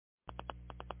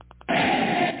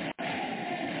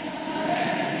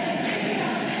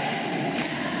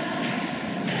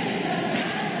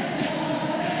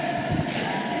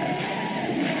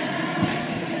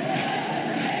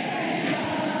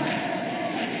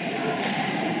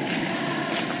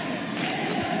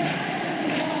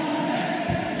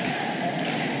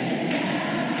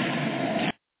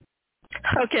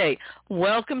Okay,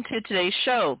 welcome to today's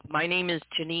show. My name is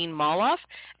Jeanine Molloff,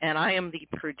 and I am the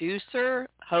producer,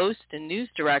 host, and news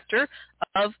director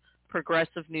of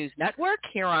Progressive News Network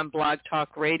here on Blog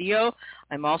Talk Radio.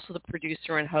 I'm also the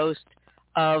producer and host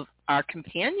of our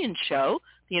companion show,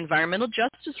 the Environmental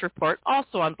Justice Report,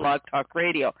 also on Blog Talk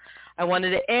Radio. I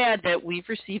wanted to add that we've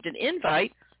received an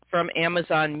invite from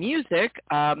Amazon Music.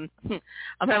 I'm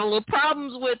having a little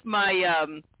problems with my,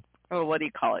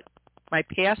 my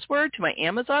password to my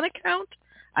Amazon account.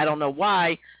 I don't know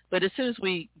why, but as soon as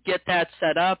we get that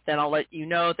set up, then I'll let you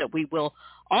know that we will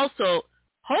also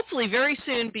hopefully very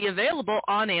soon be available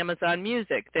on Amazon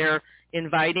Music. They're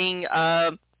inviting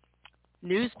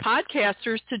news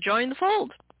podcasters to join the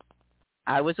fold.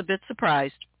 I was a bit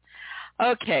surprised.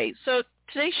 Okay, so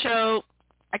today's show,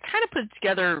 I kind of put it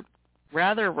together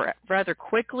rather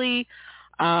quickly.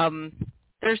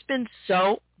 There's been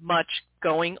so much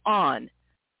going on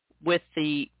with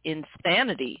the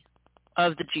insanity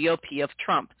of the GOP of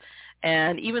Trump.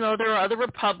 And even though there are other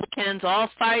Republicans all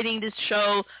fighting to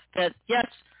show that, yes,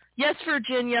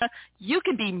 Virginia, you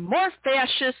can be more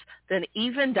fascist than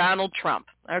even Donald Trump.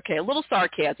 Okay, a little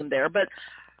sarcasm there, but,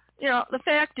 the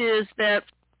fact is that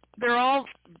they're all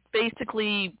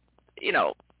basically,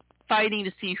 fighting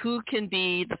to see who can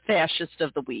be the fascist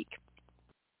of the week.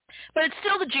 But it's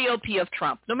still the GOP of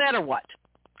Trump, no matter what.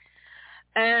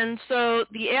 And so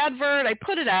the advert, I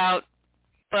put it out,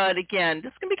 but again,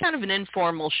 this is going to be kind of an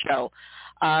informal show.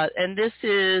 And this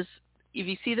is, if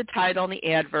you see the title on the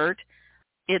advert,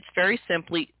 it's very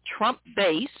simply, Trump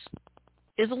base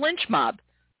is a lynch mob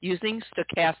using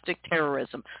stochastic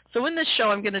terrorism. So in this show,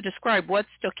 I'm going to describe what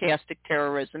stochastic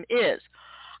terrorism is.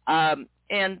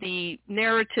 And the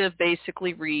narrative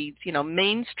basically reads,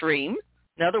 mainstream,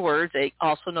 in other words,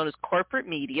 also known as corporate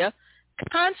media,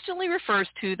 constantly refers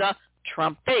to the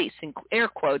Trump base, in air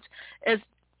quotes, as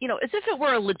if it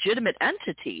were a legitimate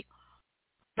entity,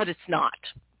 but it's not.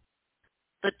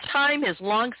 The time has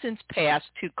long since passed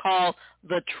to call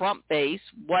the Trump base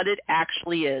what it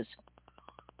actually is: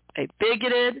 a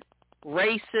bigoted,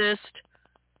 racist,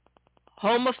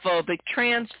 homophobic,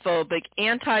 transphobic,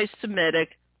 anti-Semitic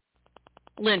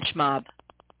lynch mob,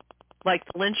 like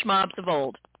the lynch mobs of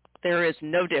old. There is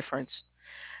no difference.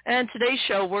 And today's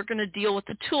show, we're going to deal with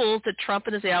the tools that Trump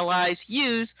and his allies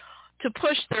use to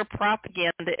push their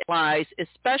propaganda lies,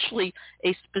 especially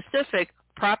a specific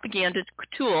propaganda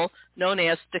tool known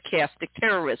as stochastic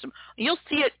terrorism. You'll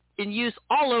see it in use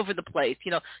all over the place.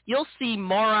 You'll see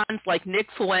morons like Nick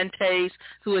Fuentes,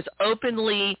 who is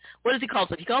openly, what does he call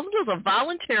himself? He calls himself a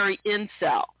voluntary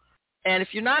incel. And if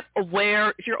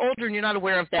you're older and you're not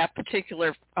aware of that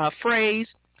particular phrase,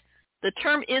 the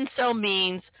term incel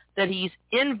means that he's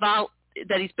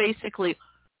basically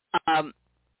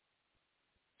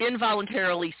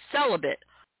involuntarily celibate.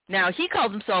 Now, he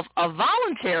calls himself a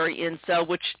voluntary incel,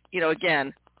 which,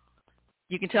 again,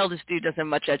 you can tell this dude doesn't have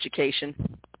much education.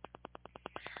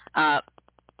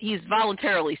 He's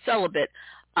voluntarily celibate.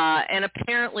 And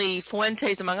apparently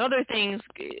Fuentes, among other things,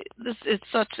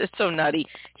 it's so nutty.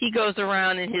 He goes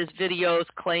around in his videos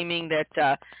claiming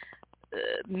that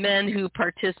men who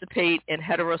participate in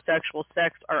heterosexual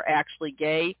sex are actually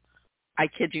gay. I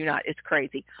kid you not. It's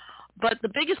crazy. But the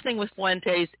biggest thing with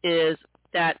Fuentes is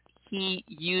that he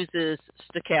uses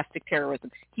stochastic terrorism.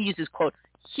 He uses, quote,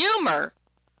 humor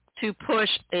to push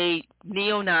a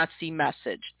neo-Nazi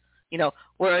message,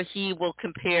 where he will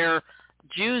compare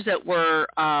Jews that were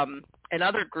and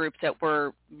other groups that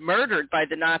were murdered by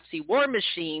the Nazi war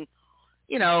machine,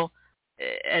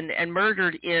 and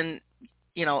murdered in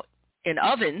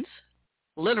ovens,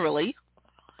 literally.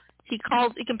 He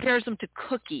compares them to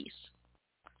cookies.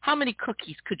 How many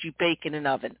cookies could you bake in an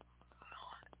oven?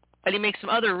 And he makes some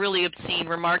other really obscene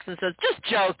remarks and says, just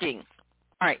joking.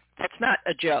 All right, that's not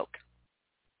a joke.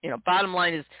 Bottom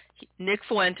line is Nick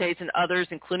Fuentes and others,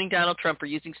 including Donald Trump, are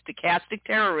using stochastic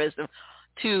terrorism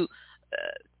to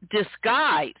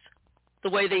disguise the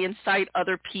way they incite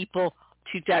other people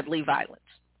to deadly violence.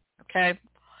 Okay?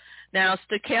 Now,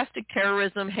 stochastic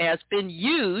terrorism has been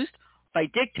used by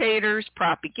dictators,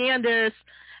 propagandists,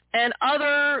 and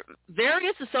other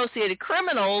various associated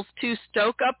criminals to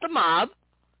stoke up the mob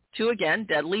to, again,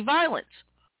 deadly violence.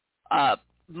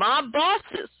 Mob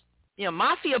bosses,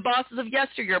 mafia bosses of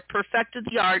yesteryear perfected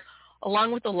the art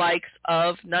along with the likes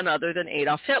of none other than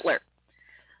Adolf Hitler.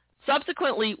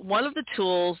 Subsequently, one of the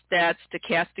tools that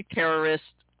stochastic terrorists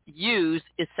use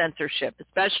is censorship,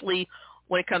 especially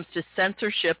when it comes to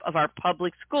censorship of our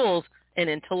public schools and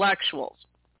intellectuals.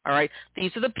 All right,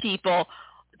 these are the people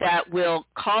that will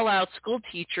call out school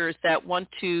teachers that want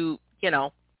to,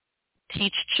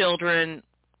 teach children.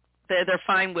 They're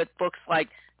fine with books like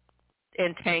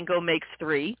and tango makes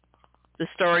three. The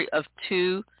story of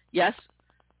two,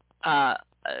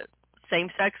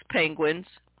 same-sex penguins,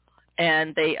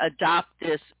 and they adopt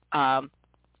this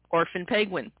orphan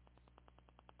penguin.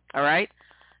 All right?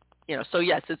 So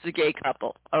yes, it's a gay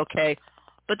couple, okay?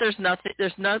 But there's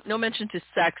no mention to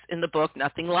sex in the book,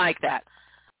 nothing like that.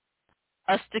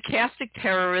 A stochastic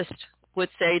terrorist would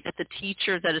say that the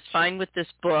teacher that is fine with this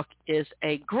book is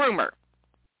a groomer.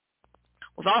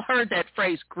 We've all heard that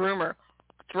phrase, groomer,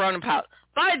 thrown about.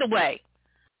 By the way,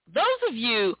 those of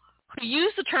you who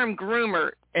use the term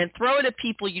groomer and throw it at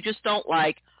people you just don't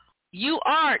like, you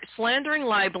are slandering,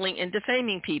 libeling, and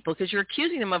defaming people because you're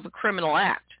accusing them of a criminal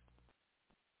act.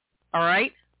 All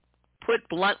right? Put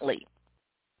bluntly.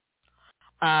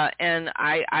 And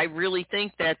I really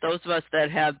think that those of us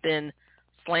that have been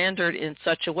slandered in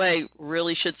such a way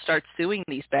really should start suing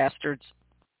these bastards.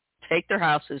 Take their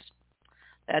houses.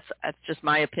 That's just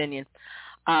my opinion.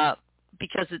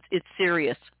 Because it's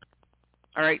serious.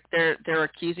 All right? They're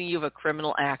accusing you of a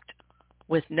criminal act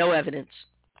with no evidence.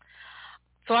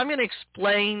 So I'm going to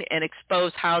explain and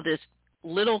expose how this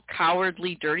little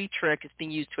cowardly, dirty trick is being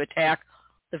used to attack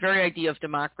the very idea of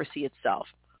democracy itself.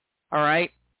 All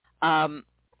right?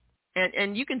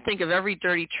 And you can think of every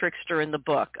dirty trickster in the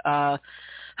book. The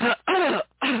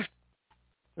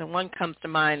one comes to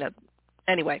mind.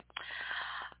 Anyway.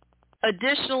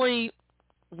 Additionally,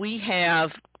 we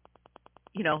have,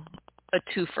 a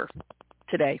twofer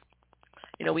today.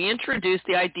 We introduced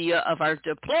the idea of our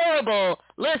deplorable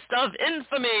list of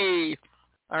infamy.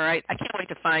 All right. I can't wait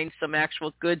to find some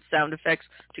actual good sound effects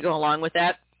to go along with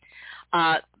that.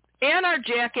 And our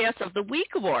Jackass of the Week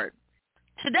award.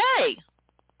 Today,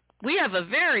 we have a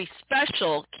very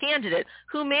special candidate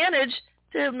who managed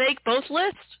to make both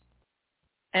lists.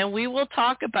 And we will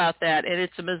talk about that. And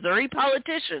it's a Missouri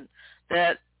politician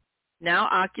that now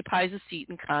occupies a seat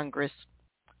in Congress.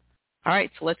 All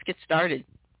right, so let's get started.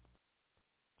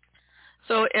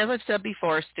 So as I've said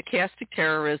before, stochastic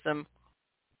terrorism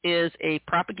is a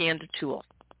propaganda tool.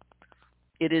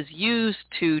 It is used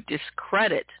to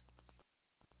discredit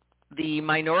the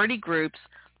minority groups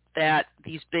that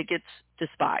these bigots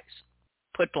despise,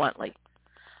 put bluntly.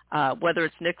 Whether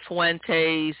it's Nick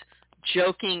Fuentes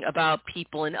joking about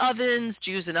people in ovens,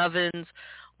 Jews in ovens,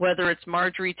 whether it's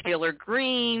Marjorie Taylor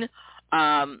Greene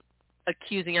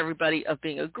accusing everybody of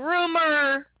being a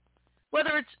groomer,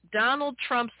 whether it's Donald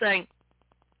Trump saying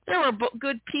there were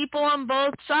good people on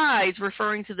both sides,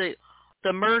 referring to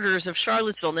the murders of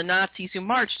Charlottesville and the Nazis who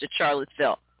marched at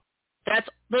Charlottesville.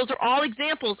 Those are all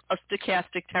examples of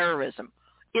stochastic terrorism.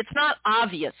 It's not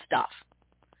obvious stuff,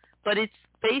 but it's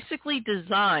basically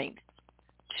designed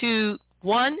to,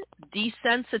 one,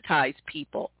 desensitize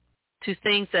people to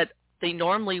things that they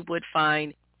normally would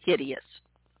find hideous.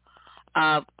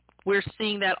 We're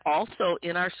seeing that also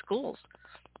in our schools.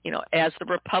 As the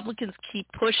Republicans keep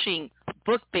pushing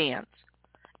book bans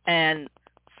and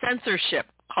censorship,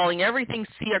 calling everything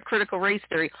critical race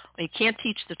theory when you can't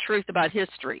teach the truth about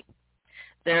history.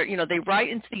 They write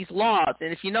into these laws,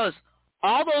 and if you notice,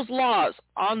 all those laws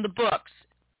on the books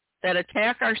that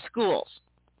attack our schools,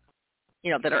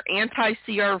 that are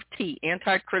anti-CRT,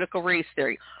 anti-critical race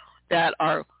theory, that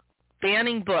are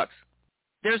banning books,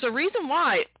 there's a reason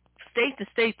why state to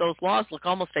state those laws look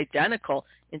almost identical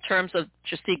in terms of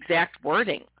just the exact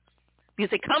wording, because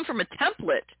they come from a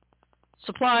template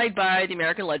supplied by the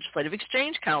American Legislative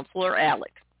Exchange Council, or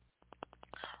ALEC.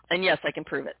 And yes, I can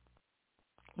prove it.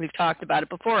 We've talked about it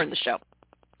before in the show.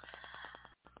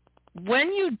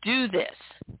 When you do this,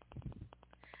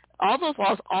 all those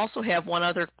laws also have one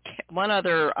other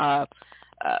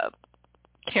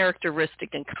characteristic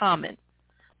in common.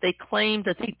 They claim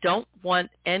that they don't want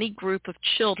any group of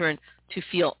children to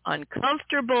feel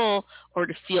uncomfortable or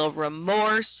to feel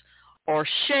remorse or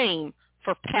shame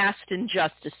for past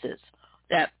injustices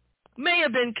that may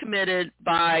have been committed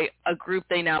by a group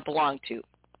they now belong to,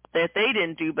 that they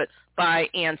didn't do, but by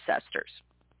ancestors.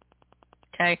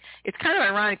 Okay? It's kind of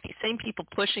ironic, these same people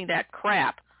pushing that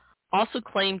crap also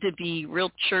claim to be real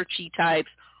churchy types,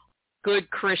 good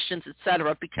Christians,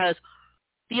 etc., because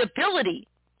the ability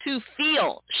to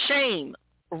feel shame,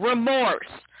 remorse,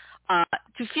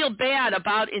 to feel bad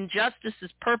about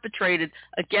injustices perpetrated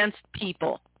against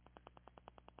people,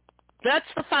 that's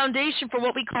the foundation for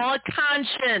what we call a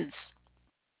conscience.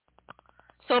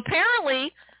 So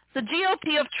apparently, the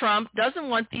GOP of Trump doesn't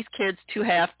want these kids to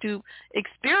have to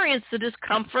experience the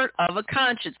discomfort of a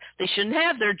conscience. They shouldn't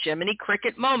have their Jiminy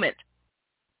Cricket moment.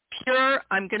 Pure,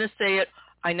 I'm going to say it,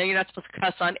 I know you're not supposed to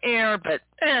cuss on air, but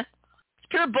it's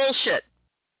pure bullshit.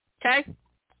 Okay?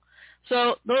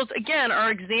 So those, again, are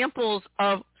examples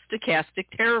of stochastic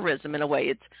terrorism in a way.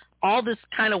 It's all this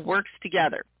kind of works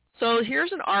together. So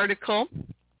here's an article.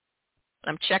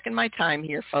 I'm checking my time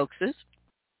here, folks.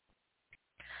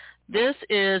 This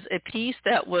is a piece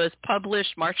that was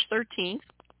published March 13th,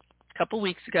 a couple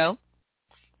weeks ago,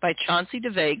 by Chauncey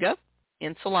DeVega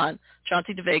in Salon.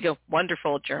 Chauncey DeVega,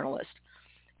 wonderful journalist.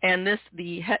 And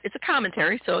it's a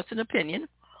commentary, so it's an opinion.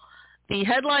 The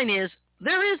headline is,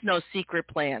 "There is no secret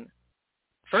plan.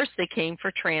 First they came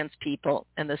for trans people."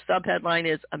 And the subheadline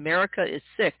is, "America is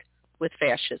sick with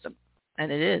fascism."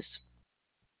 And it is.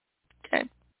 Okay.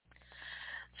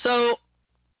 So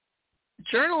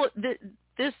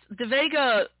this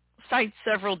DeVega cites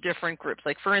several different groups.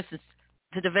 Like, for instance,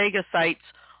 the DeVega cites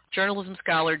journalism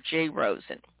scholar Jay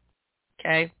Rosen.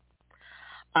 Okay.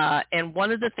 And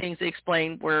one of the things they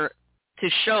explained were to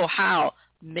show how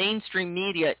mainstream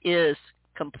media is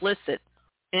complicit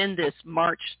in this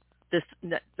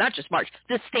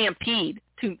this stampede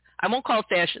to, I won't call it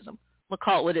fascism, we'll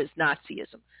call it what it is,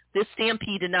 Nazism. This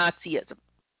stampede to Nazism.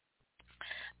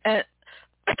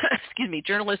 Excuse me,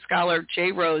 journalist scholar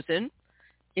Jay Rosen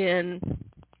in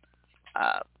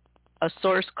a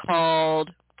source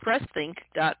called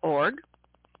pressthinc.org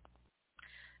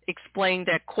explained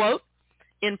that, quote,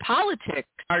 "In politics,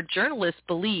 our journalists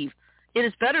believe it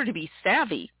is better to be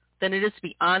savvy than it is to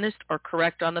be honest or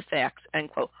correct on the facts," end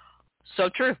quote. So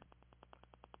true.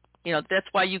 That's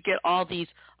why you get all these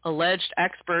alleged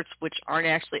experts, which aren't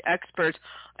actually experts,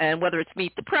 and whether it's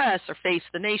Meet the Press or Face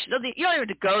the Nation, you don't have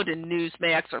to go to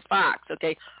Newsmax or Fox,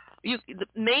 okay? The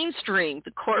mainstream,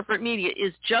 the corporate media,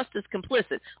 is just as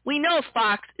complicit. We know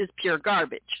Fox is pure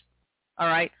garbage, all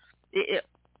right?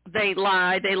 They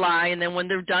lie, and then when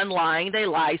they're done lying, they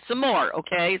lie some more,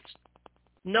 okay? It's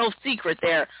no secret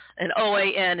there. And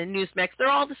OAN and Newsmax, they're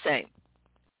all the same.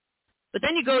 But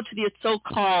then you go to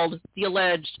the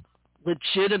alleged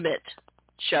legitimate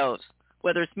shows,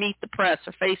 whether it's Meet the Press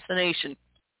or Face the Nation.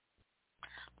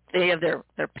 They have their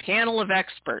panel of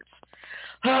experts.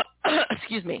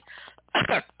 Excuse me.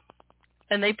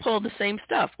 And they pull the same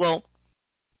stuff. Well,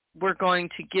 we're going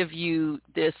to give you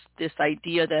this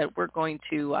idea that we're going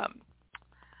to,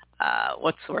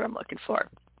 what's the word I'm looking for?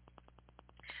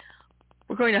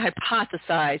 We're going to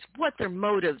hypothesize what their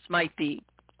motives might be.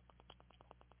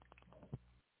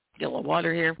 Get a little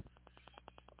water here.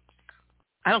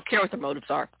 I don't care what their motives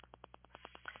are.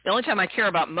 The only time I care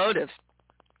about motives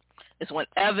is when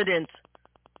evidence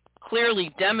clearly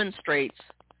demonstrates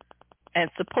and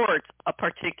supports a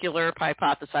particular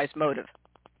hypothesized motive.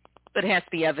 But it has to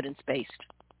be evidence-based.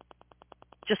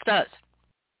 Just does.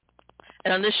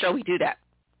 And on this show, we do that.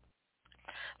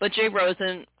 But Jay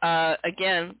Rosen,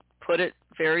 again, put it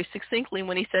very succinctly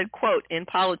when he said, quote, "In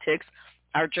politics,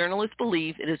 our journalists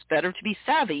believe it is better to be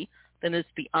savvy than it is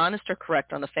to be honest or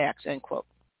correct on the facts," end quote.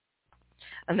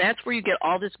 And that's where you get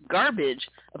all this garbage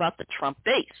about the Trump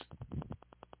base.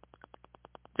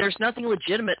 There's nothing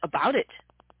legitimate about it.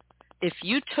 If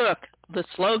you took the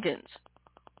slogans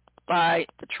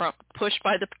pushed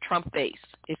by the Trump base,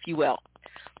 if you will,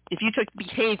 if you took the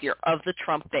behavior of the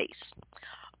Trump base,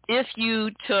 if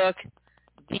you took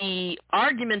the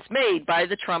arguments made by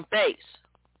the Trump base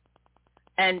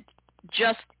and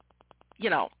just,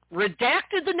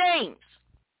 redacted the names,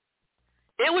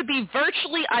 it would be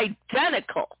virtually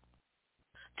identical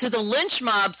to the lynch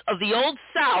mobs of the Old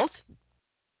South,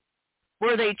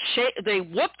 where they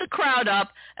whooped the crowd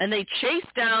up and they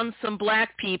chased down some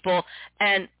black people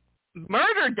and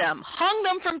murdered them, hung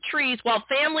them from trees while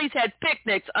families had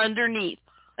picnics underneath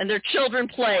and their children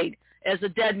played as a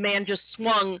dead man just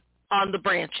swung on the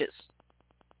branches.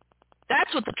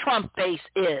 That's what the Trump base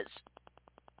is.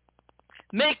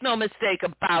 Make no mistake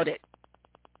about it.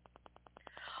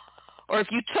 Or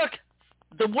if you took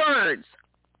the words,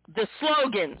 the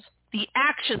slogans, the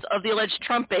actions of the alleged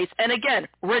Trump base, and again,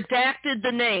 redacted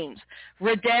the names,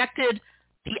 redacted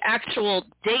the actual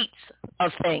dates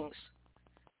of things,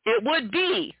 it would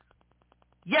be,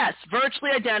 yes,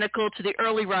 virtually identical to the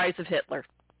early rise of Hitler.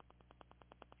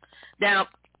 Now,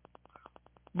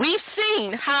 we've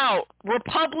seen how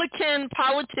Republican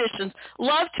politicians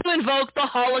love to invoke the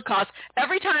Holocaust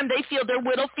every time they feel their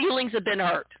little feelings have been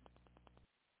hurt.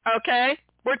 Okay?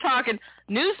 We're talking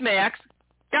Newsmax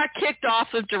got kicked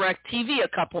off of DirecTV a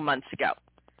couple months ago.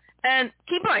 And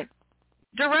keep in mind,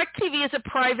 DirecTV is a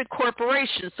private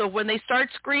corporation, so when they start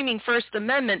screaming First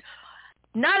Amendment,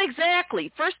 not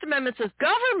exactly. First Amendment says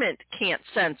government can't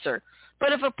censor.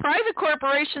 But if a private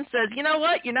corporation says, you know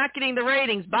what, you're not getting the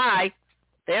ratings, bye,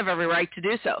 they have every right to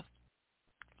do so.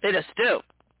 They just do.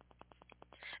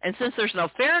 And since there's no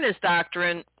fairness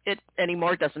doctrine, it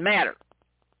anymore doesn't matter.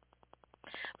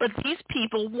 But these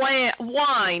people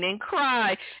whine and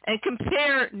cry and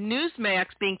compare Newsmax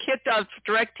being kicked off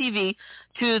DirecTV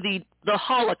to the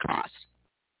Holocaust.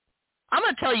 I'm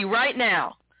going to tell you right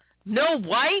now, no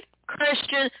white,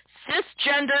 Christian,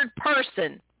 cisgendered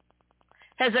person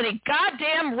has any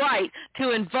goddamn right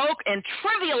to invoke and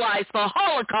trivialize the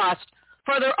Holocaust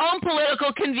for their own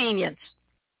political convenience.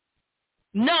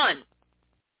 None.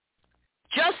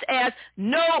 Just as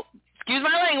no, excuse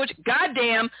my language,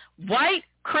 goddamn white,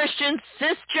 Christian,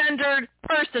 cisgendered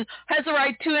person has the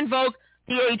right to invoke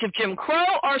the age of Jim Crow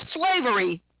or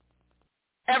slavery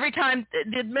every time,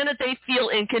 the minute they feel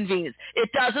inconvenienced. It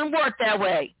doesn't work that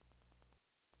way.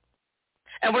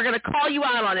 And we're going to call you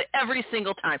out on it every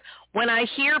single time. When I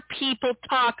hear people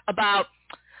talk about,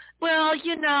 well,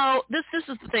 you know, this is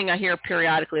the thing I hear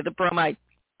periodically, the bromide.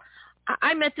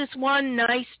 I met this one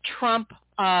nice Trump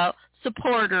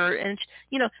supporter, and,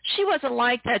 you know, she wasn't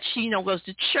like that. She, you know, goes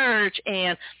to church,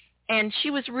 and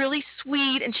she was really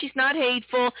sweet, and she's not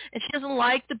hateful, and she doesn't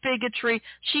like the bigotry.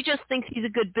 She just thinks he's a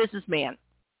good businessman.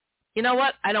 You know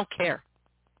what? I don't care.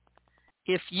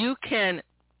 If you can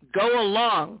go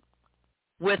along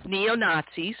with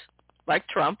neo-Nazis like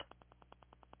Trump,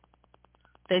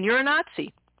 then you're a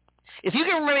Nazi. If you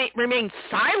can remain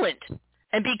silent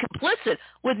and be complicit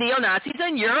with neo-Nazis,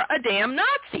 then you're a damn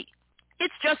Nazi.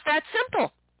 It's just that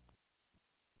simple.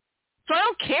 So I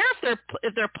don't care if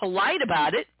they're polite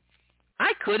about it.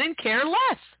 I couldn't care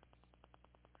less.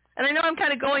 And I know I'm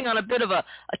kind of going on a bit of a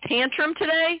tantrum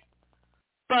today,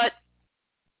 but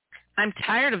I'm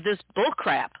tired of this bull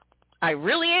crap. I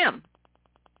really am.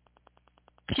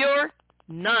 Pure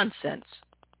nonsense.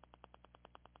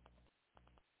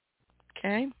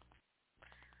 Okay?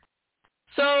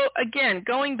 So, again,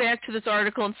 going back to this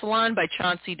article in Salon by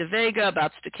Chauncey DeVega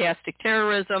about stochastic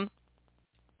terrorism,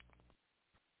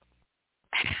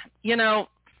 you know,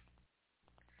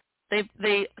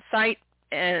 they cite,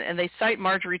 and they cite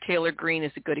Marjorie Taylor Greene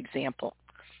as a good example.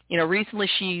 You know, recently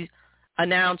she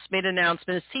made an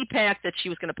announcement at CPAC that she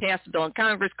was going to pass a bill in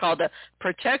Congress called the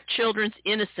Protect Children's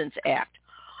Innocence Act.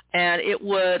 And it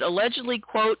would allegedly,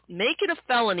 quote, make it a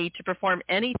felony to perform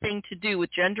anything to do with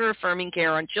gender-affirming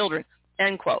care on children,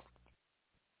 end quote.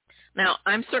 Now,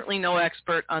 I'm certainly no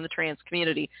expert on the trans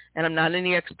community, and I'm not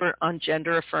any expert on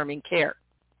gender-affirming care.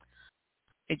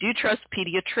 I do trust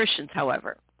pediatricians,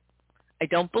 however. I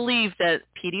don't believe that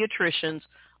pediatricians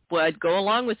would go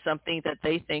along with something that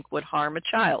they think would harm a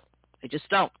child. I just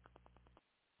don't.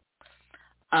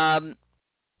 I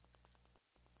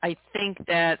think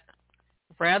that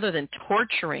rather than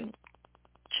torturing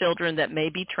children that may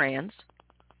be trans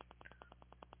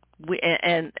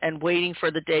and waiting for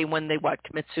the day when they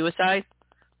commit suicide,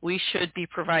 we should be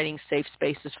providing safe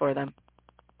spaces for them.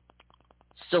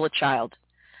 Still a child.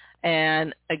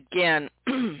 And again,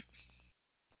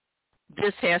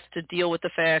 this has to deal with the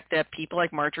fact that people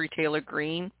like Marjorie Taylor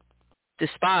Greene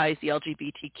despise the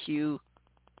LGBTQIA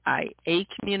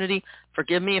community.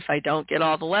 Forgive me if I don't get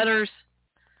all the letters,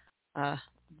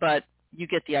 but you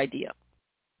get the idea.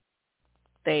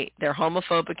 They're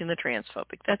homophobic and they're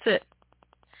transphobic. That's it.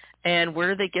 And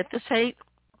where do they get this hate?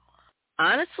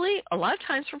 Honestly, a lot of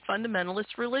times from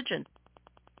fundamentalist religion,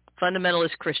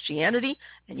 fundamentalist Christianity,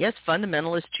 and yes,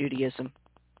 fundamentalist Judaism.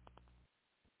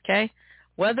 Okay?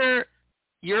 Whether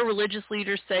your religious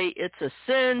leaders say it's a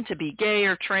sin to be gay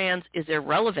or trans is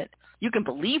irrelevant. You can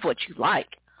believe what you like.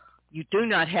 You do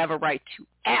not have a right to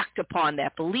act upon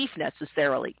that belief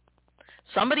necessarily.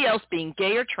 Somebody else being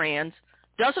gay or trans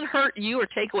doesn't hurt you or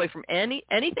take away from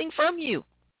anything from you.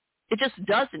 It just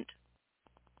doesn't.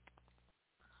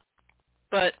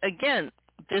 But again,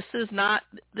 this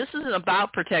isn't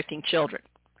about protecting children.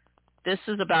 This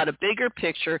is about a bigger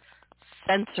picture,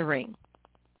 censoring.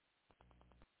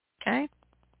 Okay?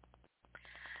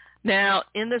 Now,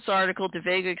 in this article,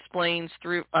 DeVega explains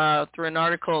through an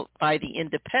article by The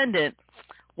Independent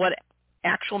what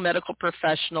actual medical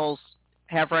professionals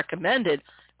have recommended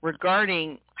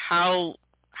regarding how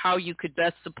you could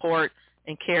best support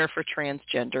and care for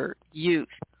transgender youth.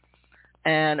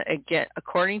 And again,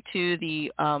 according to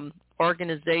the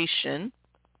organization,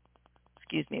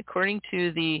 according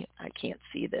to the, I can't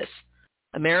see this,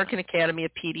 American Academy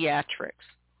of Pediatrics,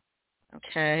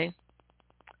 okay,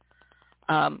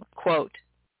 quote,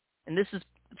 and this is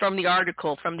from the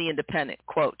article from The Independent,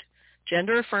 quote,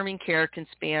 gender-affirming care can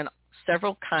span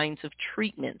several kinds of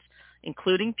treatments,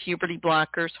 including puberty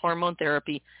blockers, hormone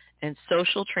therapy, and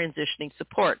social transitioning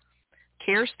support.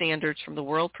 Care standards from the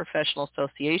World Professional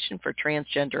Association for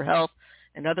Transgender Health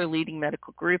and other leading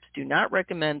medical groups do not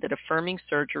recommend that affirming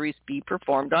surgeries be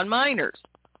performed on minors.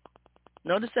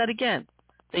 Notice that again.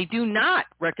 They do not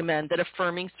recommend that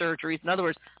affirming surgeries. In other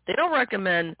words, they don't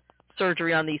recommend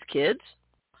surgery on these kids.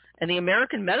 And the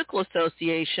American Medical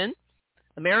Association,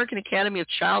 American Academy of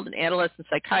Child and Adolescent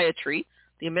Psychiatry,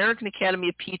 the American Academy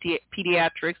of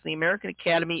Pediatrics, and the American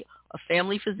Academy of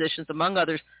Family Physicians, among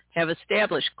others, have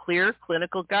established clear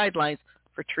clinical guidelines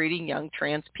for treating young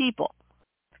trans people.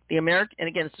 And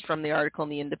again, this is from the article in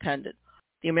The Independent.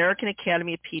 The American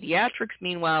Academy of Pediatrics,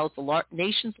 meanwhile, is the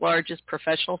nation's largest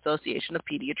professional association of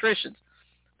pediatricians.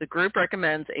 The group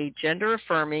recommends a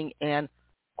gender-affirming and,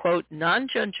 quote,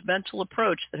 non-judgmental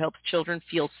approach that helps children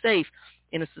feel safe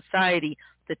in a society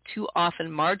that too often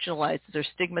marginalizes or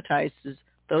stigmatizes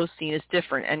those seen as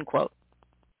different, end quote.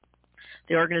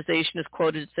 The organization is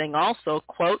quoted as saying also,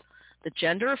 quote, the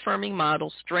gender-affirming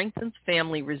model strengthens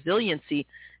family resiliency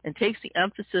and takes the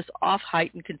emphasis off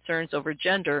heightened concerns over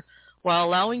gender while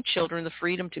allowing children the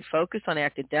freedom to focus on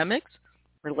academics,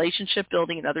 relationship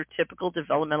building, and other typical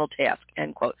developmental tasks,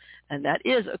 end quote. And that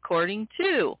is according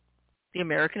to the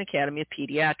American Academy of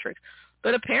Pediatrics.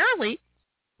 But apparently,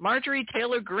 Marjorie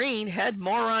Taylor Greene, head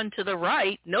moron to the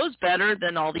right, knows better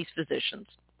than all these physicians.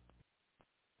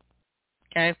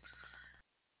 Okay?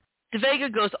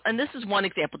 DeVega goes, and this is one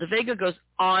example, DeVega goes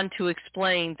on to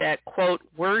explain that, quote,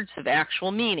 words have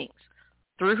actual meanings.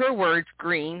 Through her words,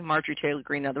 Greene, Marjorie Taylor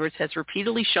Greene, in other words, has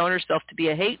repeatedly shown herself to be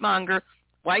a hate monger,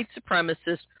 white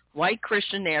supremacist, white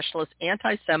Christian nationalist,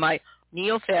 anti-Semite,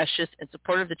 neo-fascist, and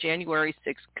supporter of the January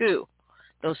 6th coup.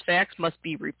 Those facts must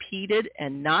be repeated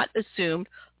and not assumed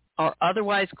or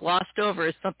otherwise glossed over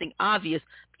as something obvious,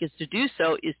 because to do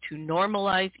so is to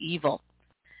normalize evil.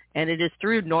 And it is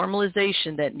through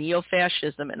normalization that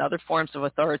neo-fascism and other forms of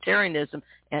authoritarianism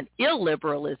and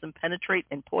illiberalism penetrate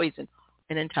and poison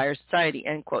an entire society,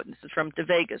 end quote. And this is from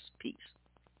DeVega's piece.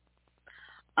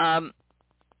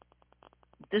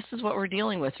 This is what we're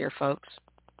dealing with here, folks.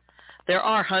 There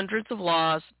are hundreds of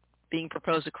laws being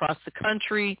proposed across the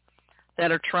country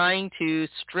that are trying to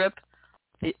strip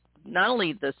not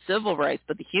only the civil rights,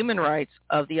 but the human rights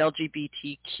of the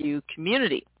LGBTQ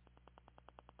community.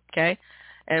 Okay?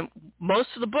 And most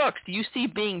of the books you see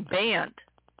being banned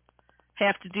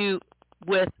have to do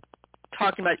with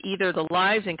talking about either the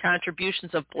lives and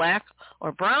contributions of black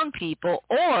or brown people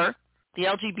or the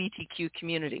LGBTQ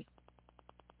community.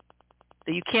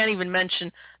 That you can't even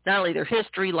mention not only their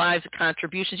history, lives, and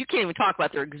contributions, you can't even talk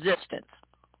about their existence.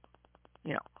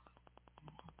 You know,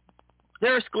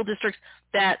 there are school districts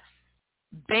that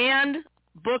banned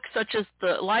books such as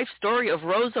The Life Story of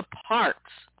Rosa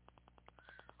Parks,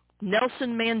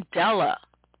 Nelson Mandela,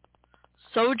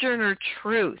 Sojourner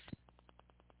Truth,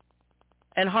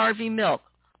 and Harvey Milk.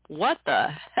 What the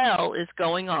hell is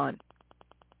going on?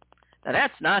 Now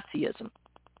that's Nazism.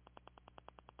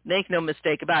 Make no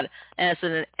mistake about it. As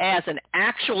an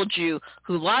actual Jew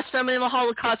who lost family in the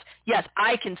Holocaust, yes,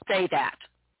 I can say that.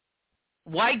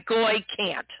 White goy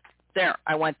can't. There,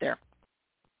 I went there.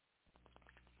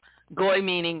 Goy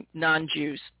meaning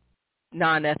non-Jews,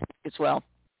 non-ethnic as well.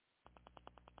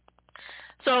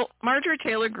 So Marjorie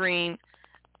Taylor Greene,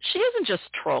 she isn't just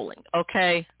trolling,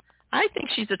 okay? I think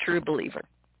she's a true believer.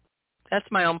 That's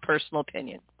my own personal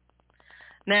opinion.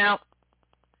 Now,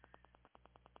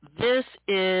 this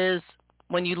is,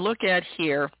 when you look at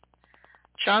here,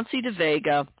 Chauncey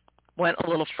DeVega went a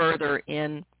little further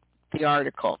in the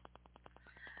article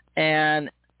and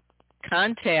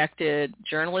contacted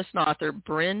journalist and author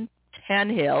Bryn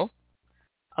Tanhill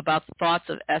about the thoughts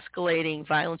of escalating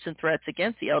violence and threats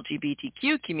against the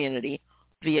LGBTQ community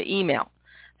via email.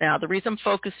 Now, the reason I'm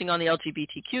focusing on the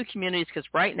LGBTQ community is because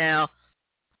right now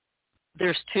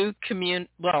there's there's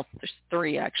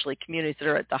three actually, communities that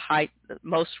are at the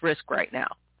most risk right now,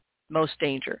 most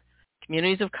danger.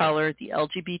 Communities of color, the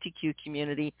LGBTQ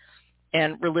community,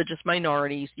 and religious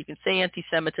minorities. You can say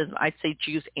anti-Semitism. I'd say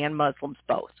Jews and Muslims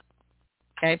both.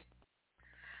 Okay?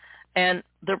 And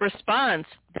the response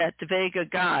that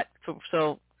DeVega got,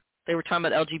 so they were talking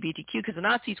about LGBTQ because the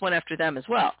Nazis went after them as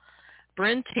well.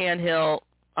 Bryn Tanhill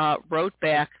wrote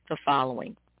back the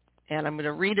following, and I'm going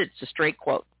to read it. It's a straight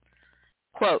quote.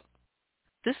 Quote,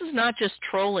 "This is not just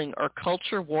trolling or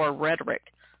culture war rhetoric.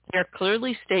 They are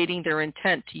clearly stating their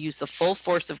intent to use the full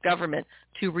force of government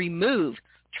to remove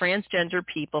transgender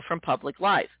people from public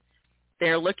life. They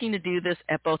are looking to do this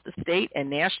at both the state and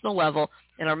national level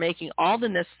and are making all the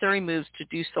necessary moves to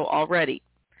do so already.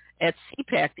 At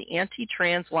CPAC, the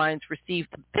anti-trans lines received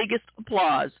the biggest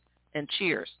applause and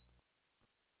cheers."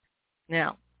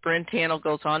 Now, Bryn Tanhill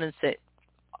goes on and say,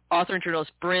 author and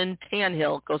journalist Bryn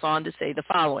Tanhill goes on to say the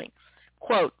following,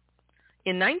 quote,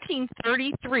 "In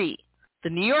 1933, the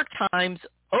New York Times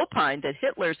opined that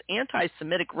Hitler's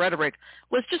anti-Semitic rhetoric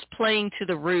was just playing to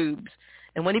the rubes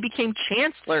And when he became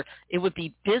chancellor, it would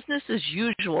be business as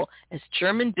usual as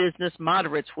German business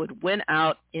moderates would win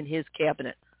out in his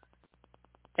cabinet.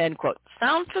 End quote.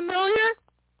 Sound familiar?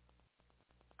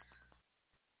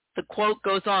 The quote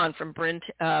goes on from Bryn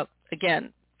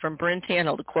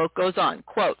Tannehill. The quote goes on,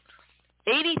 quote,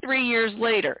 83 years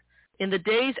later, in the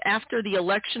days after the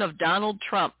election of Donald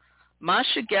Trump,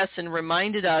 Masha Gessen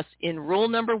reminded us in rule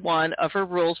number 1 of her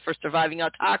rules for surviving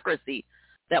autocracy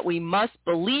that we must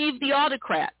believe the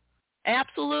autocrat.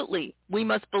 Absolutely. We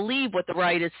must believe what the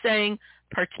right is saying,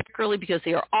 particularly because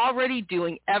they are already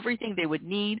doing everything they would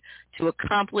need to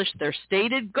accomplish their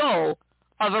stated goal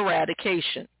of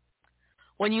eradication.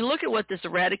 When you look at what this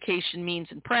eradication means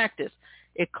in practice,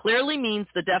 it clearly means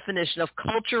the definition of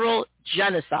cultural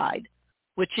genocide,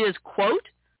 which is, quote,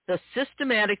 the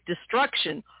systematic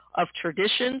destruction of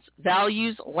traditions,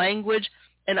 values, language,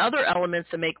 and other elements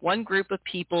that make one group of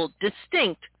people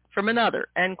distinct from another,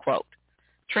 end quote.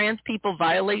 Trans people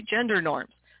violate gender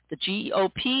norms. The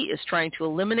GOP is trying to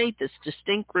eliminate this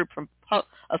distinct group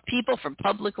of people from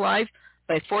public life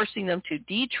by forcing them to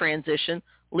detransition,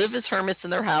 live as hermits in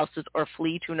their houses, or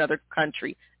flee to another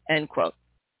country, end quote.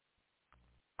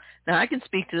 Now, I can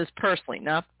speak to this personally,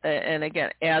 and again,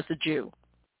 as a Jew.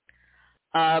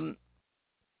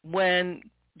 When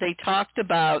they talked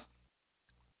about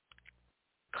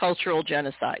cultural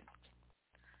genocide,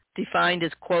 defined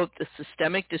as, quote, the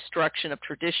systemic destruction of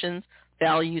traditions,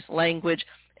 values, language,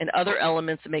 and other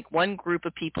elements that make one group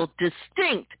of people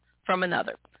distinct from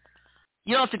another.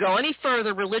 You don't have to go any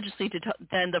further religiously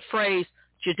than the phrase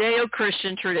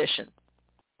Judeo-Christian tradition.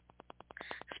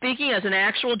 Speaking as an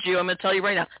actual Jew, I'm going to tell you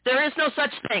right now, there is no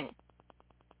such thing.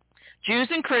 Jews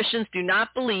and Christians do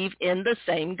not believe in the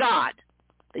same God.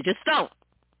 They just don't.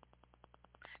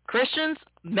 Christians,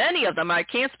 many of them, I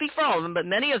can't speak for all of them, but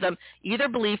many of them either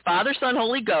believe Father, Son,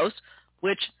 Holy Ghost,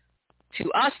 which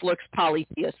to us looks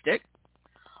polytheistic,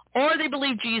 or they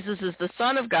believe Jesus is the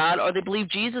Son of God, or they believe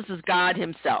Jesus is God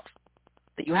himself.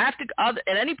 That you have to,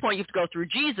 at any point, you have to go through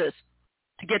Jesus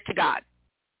to get to God.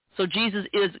 So Jesus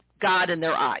is God in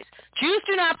their eyes. Jews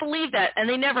do not believe that, and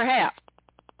they never have.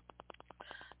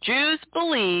 Jews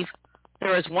believe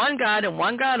there is one God and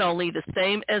one God only, the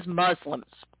same as Muslims.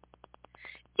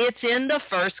 It's in the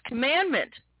first commandment.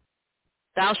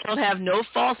 Thou shalt have no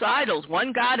false idols,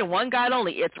 one God and one God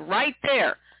only. It's right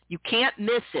there. You can't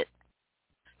miss it.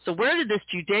 So where did this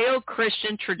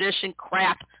Judeo-Christian tradition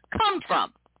crap come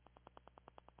from?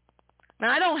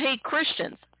 Now, I don't hate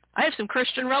Christians. I have some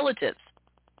Christian relatives.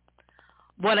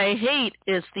 What I hate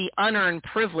is the unearned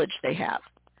privilege they have.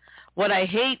 What I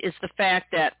hate is the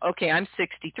fact that, okay, I'm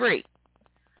 63.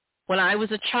 When I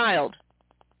was a child,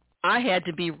 I had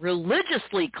to be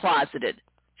religiously closeted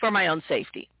for my own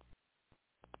safety.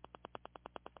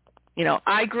 You know,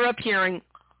 I grew up hearing,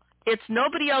 it's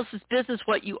nobody else's business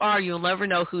what you are. You'll never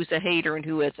know who's a hater and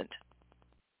who isn't.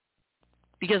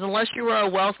 Because unless you were a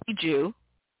wealthy Jew,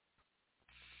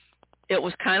 it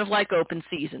was kind of like open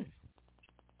season.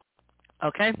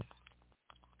 Okay?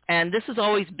 And this has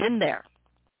always been there.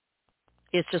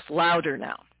 It's just louder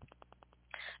now.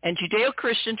 And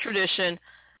Judeo-Christian tradition,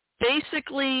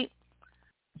 basically,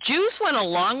 Jews went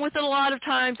along with it a lot of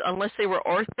times unless they were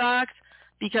Orthodox,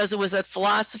 because it was a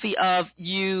philosophy of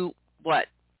you, what,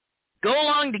 go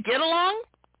along to get along?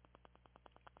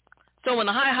 So when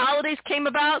the high holidays came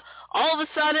about, all of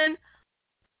a sudden,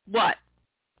 what?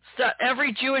 So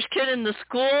every Jewish kid in the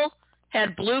school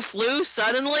had blue flu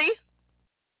suddenly?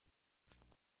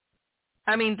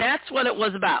 I mean, that's what it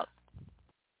was about.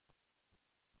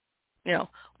 You know,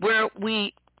 where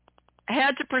we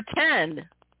had to pretend,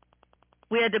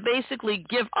 we had to basically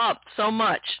give up so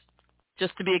much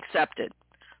just to be accepted.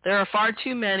 There are far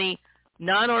too many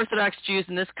non-Orthodox Jews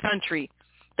in this country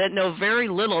that know very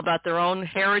little about their own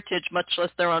heritage, much less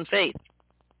their own faith.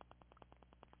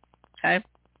 Okay?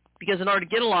 Because in order to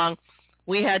get along,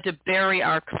 we had to bury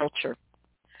our culture.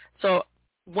 So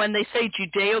when they say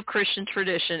Judeo-Christian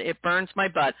tradition, it burns my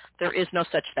butt. There is no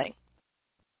such thing.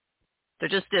 There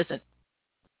just isn't.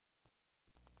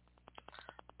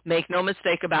 Make no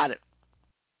mistake about it.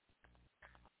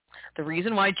 The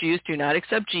reason why Jews do not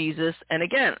accept Jesus, and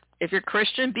again, if you're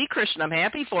Christian, be Christian. I'm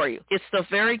happy for you. It's the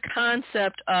very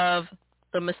concept of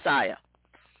the Messiah.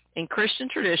 In Christian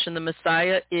tradition, the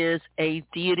Messiah is a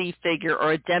deity figure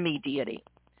or a demi-deity.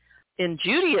 In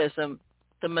Judaism,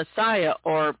 the Messiah,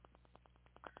 or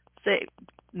say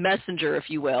messenger, if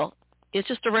you will, is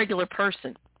just a regular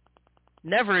person,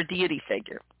 never a deity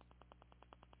figure.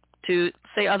 To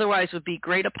say otherwise would be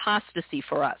great apostasy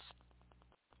for us.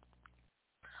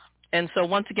 And so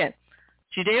once again,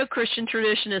 Judeo-Christian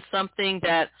tradition is something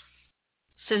that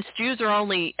since Jews are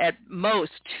only at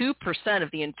most 2% of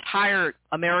the entire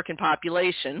American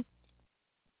population,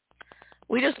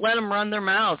 we just let them run their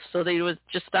mouths so they would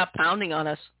just stop pounding on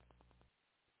us,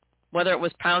 whether it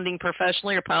was pounding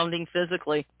professionally or pounding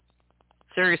physically.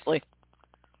 Seriously.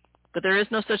 But there is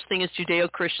no such thing as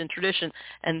Judeo-Christian tradition,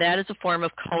 and that is a form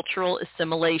of cultural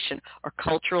assimilation or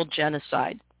cultural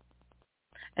genocide.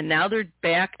 And now they're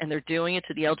back and they're doing it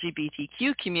to the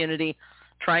LGBTQ community,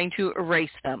 trying to erase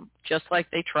them, just like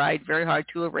they tried very hard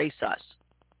to erase us.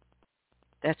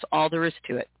 That's all there is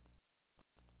to it.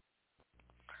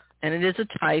 And it is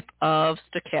a type of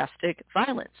stochastic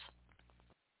violence.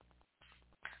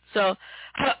 So,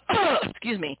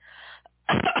 excuse me.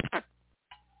 A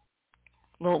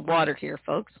little water here,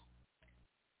 folks.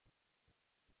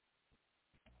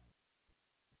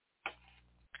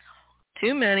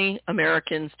 Too many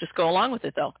Americans just go along with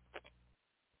it, though.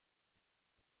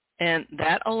 And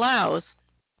that allows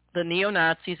the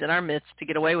neo-Nazis in our midst to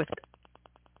get away with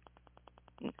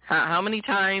it. How many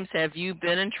times have you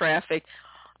been in traffic,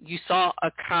 you saw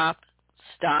a cop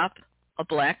stop a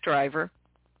black driver,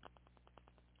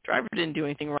 driver didn't do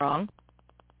anything wrong,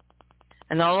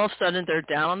 and all of a sudden they're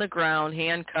down on the ground,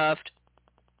 handcuffed.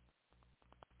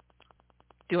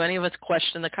 Do any of us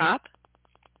question the cop?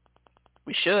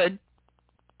 We should.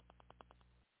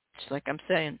 Just like I'm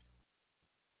saying.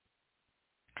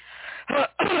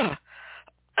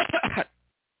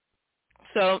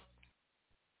 So,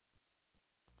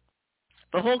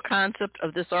 the whole concept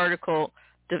of this article,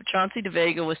 Chauncey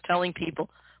DeVega was telling people,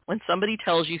 when somebody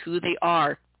tells you who they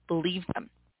are, believe them.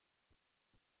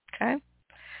 Okay?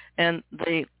 And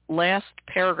the last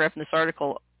paragraph in this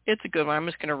article, it's a good one. I'm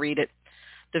just going to read it.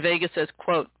 DeVega says,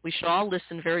 quote, "We should all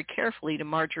listen very carefully to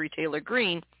Marjorie Taylor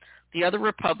Greene, the other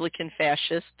Republican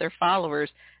fascists, their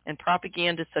followers, and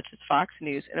propagandists such as Fox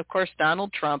News, and of course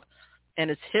Donald Trump and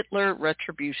his Hitler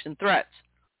retribution threats.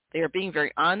 They are being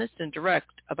very honest and direct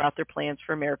about their plans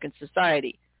for American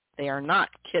society. They are not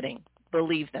kidding.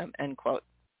 Believe them," end quote.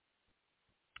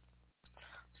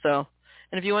 So,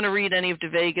 and if you want to read any of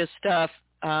DeVega's stuff,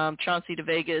 Chauncey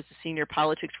DeVega is a senior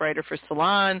politics writer for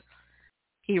Salon.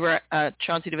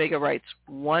 Chauncey DeVega writes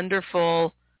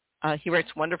wonderful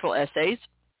essays.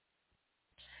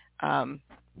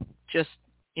 Just,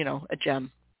 a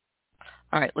gem.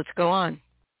 All right, let's go on.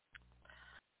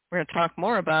 We're going to talk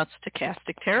more about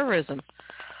stochastic terrorism.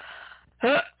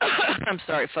 I'm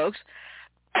sorry, folks.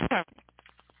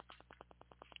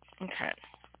 Okay.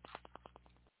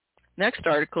 Next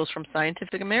article is from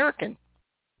Scientific American.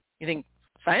 You think,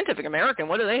 Scientific American,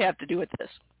 what do they have to do with this?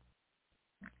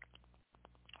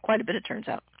 Quite a bit, it turns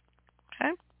out.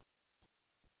 Okay.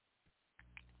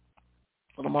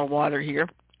 A little more water here.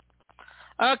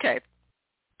 Okay.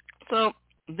 So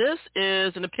this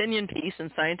is an opinion piece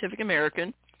in Scientific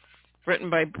American written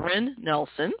by Bryn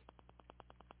Nelson.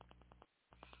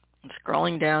 I'm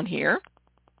scrolling down here.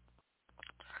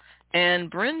 And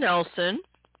Bryn Nelson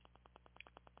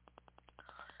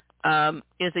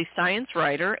is a science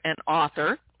writer and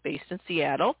author based in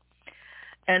Seattle.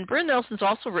 And Bryn Nelson's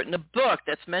also written a book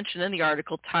that's mentioned in the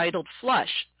article titled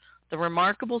Flush, The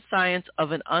Remarkable Science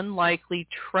of an Unlikely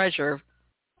Treasure.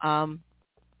 And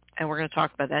we're going to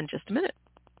talk about that in just a minute.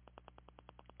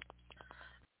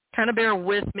 Kind of bear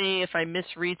with me if I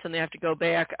misread something. I have to go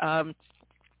back.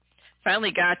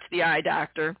 Finally got to the eye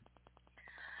doctor.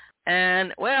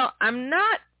 And, well, I'm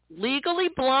not legally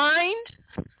blind,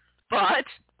 but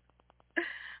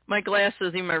my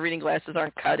glasses, even my reading glasses,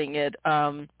 aren't cutting it.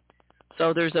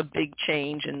 So there's a big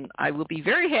change, and I will be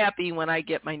very happy when I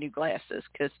get my new glasses,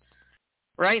 because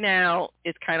right now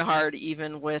it's kind of hard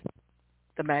even with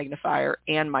the magnifier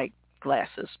and my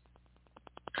glasses.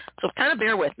 So kind of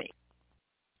bear with me.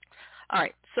 All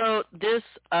right, so this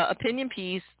opinion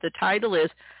piece, the title is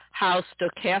How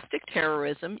Stochastic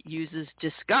Terrorism Uses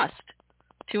Disgust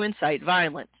to Incite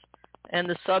Violence. And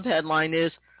the subheadline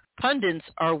is Pundits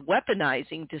Are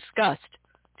Weaponizing Disgust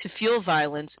to Fuel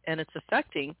Violence, and It's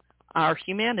Affecting Our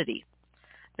Humanity.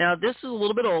 Now, this is a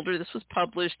little bit older. This was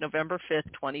published November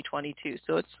 5th, 2022,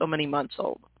 so it's so many months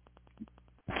old.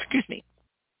 Excuse me.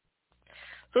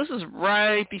 So this is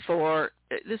right before,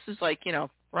 this is like,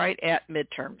 right at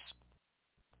midterms.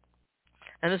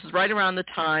 And this is right around the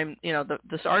time,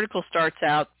 this article starts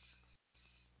out,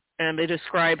 and they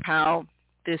describe how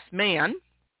this man,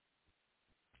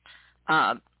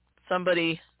 the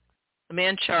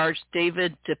man charged,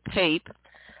 David DePape,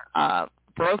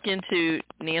 broke into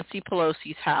Nancy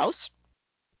Pelosi's house,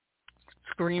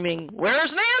 screaming,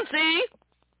 "Where's Nancy?"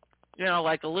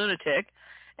 Like a lunatic.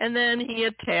 And then he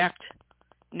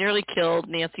nearly killed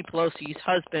Nancy Pelosi's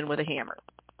husband with a hammer.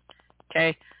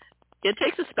 Okay? it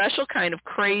takes a special kind of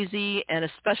crazy and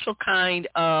a special kind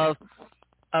of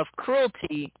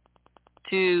cruelty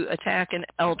to attack an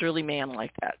elderly man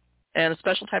like that, and a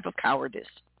special type of cowardice.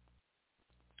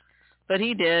 But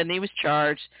he did, and he was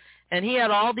charged, and he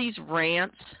had all these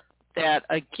rants that,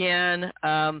 again,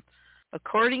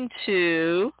 according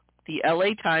to the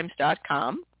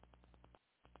LATimes.com,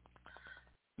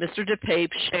 Mr.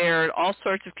 DePape shared all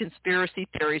sorts of conspiracy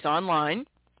theories online.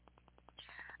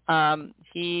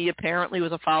 He apparently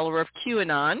was a follower of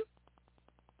QAnon.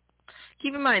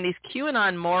 Keep in mind, these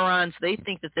QAnon morons, they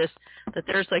think that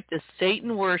there's like this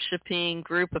Satan-worshiping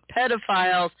group of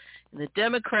pedophiles in the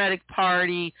Democratic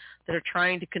Party that are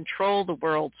trying to control the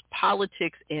world's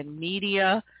politics and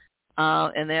media,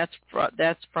 and that's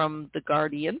from The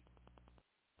Guardian.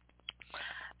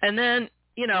 And then,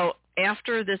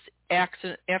 after this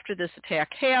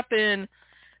attack happened,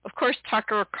 of course,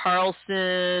 Tucker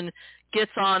Carlson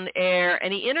gets on air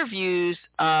and he interviews,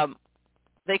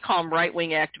 they call him right-wing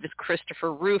activist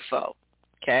Christopher Rufo.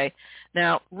 Okay.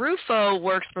 Now, Rufo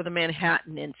works for the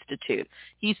Manhattan Institute.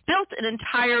 He's built an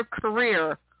entire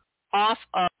career off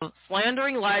of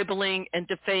slandering, libeling, and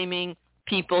defaming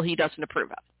people he doesn't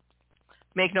approve of.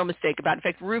 Make no mistake about it.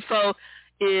 In fact, Rufo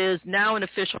is now an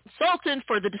official consultant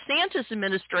for the DeSantis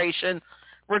administration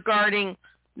regarding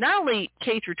not only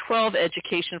K through 12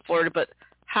 education in Florida, but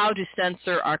how to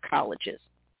censor our colleges.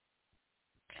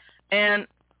 And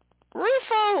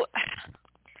Rufo,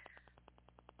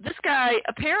 this guy,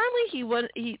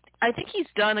 apparently I think he's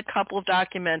done a couple of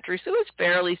documentaries, so he's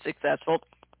fairly successful.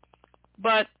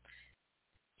 But,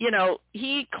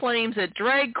 he claims that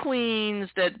drag queens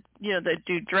that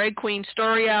do drag queen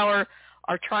story hour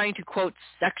are trying to, quote,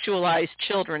 sexualize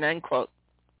children, end quote.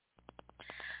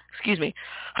 Excuse me.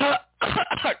 All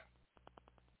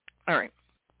right.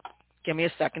 Give me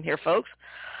a second here, folks.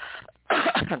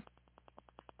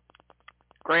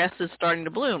 Grass is starting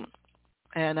to bloom,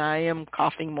 and I am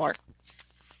coughing more.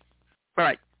 All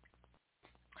right.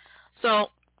 So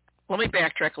let me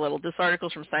backtrack a little. This article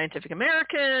is from Scientific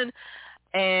American,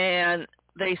 and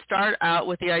they start out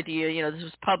with the idea, this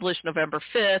was published November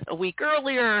 5th. A week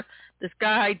earlier, this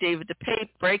guy, David DePape,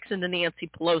 breaks into Nancy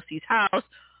Pelosi's house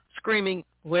screaming,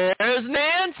 "Where's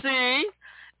Nancy?"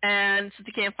 And since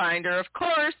he can't find her, of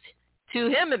course, to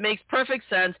him it makes perfect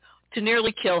sense to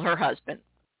nearly kill her husband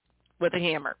with a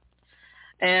hammer.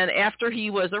 And after he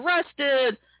was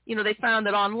arrested, they found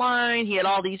that online he had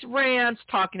all these rants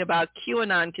talking about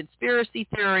QAnon conspiracy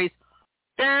theories.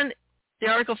 Then the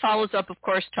article follows up, of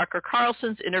course, Tucker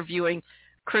Carlson's interviewing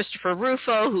Christopher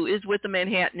Rufo, who is with the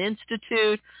Manhattan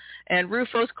Institute. And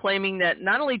Rufo's claiming that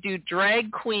not only do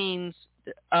drag queens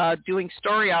doing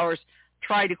story hours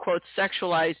try to, quote,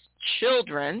 sexualize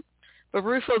children, but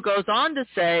Rufo goes on to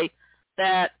say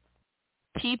that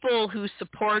people who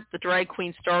support the drag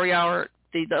queen story hour,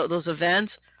 those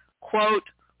events, quote,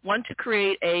 want to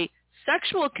create a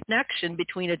sexual connection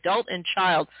between adult and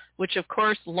child, which has, of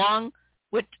course, long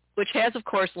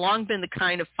been the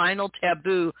kind of final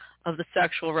taboo of the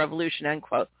sexual revolution, end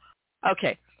quote.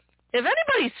 Okay. If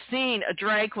anybody's seen a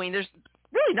drag queen, there's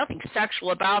really nothing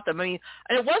sexual about them. I mean,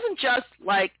 and it wasn't just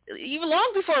like, even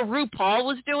long before RuPaul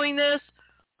was doing this,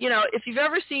 if you've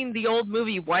ever seen the old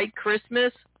movie White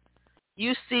Christmas,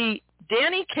 you see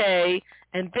Danny Kaye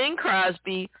and Bing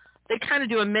Crosby, they kind of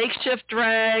do a makeshift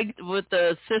drag with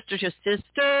the sisters, just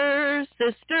sisters,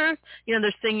 they're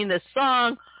singing this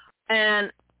song,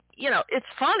 and, it's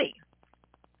funny.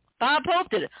 Bob Hope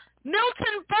did it.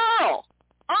 Milton Berle,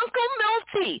 Uncle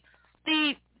Milty,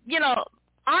 the,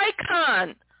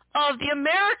 icon of the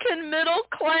American middle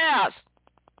class,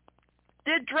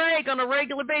 did drag on a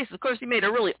regular basis. Of course, he made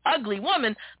a really ugly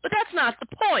woman, but that's not the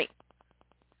point.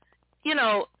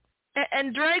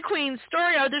 And drag queen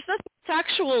story, there's nothing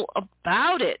sexual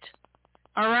about it,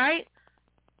 all right?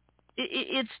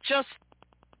 It's just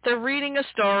they're reading a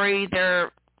story.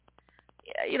 They're,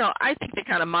 I think they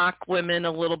kind of mock women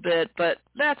a little bit, but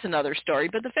that's another story.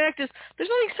 But the fact is, there's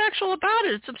nothing sexual about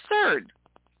it. It's absurd.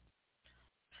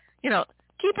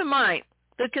 Keep in mind,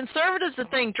 the conservatives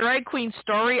that think drag queen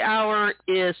story hour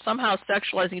is somehow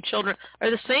sexualizing children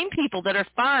are the same people that are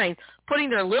fine putting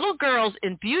their little girls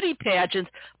in beauty pageants,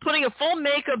 putting a full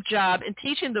makeup job, and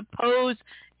teaching them to pose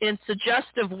in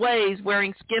suggestive ways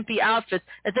wearing skimpy outfits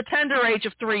at the tender age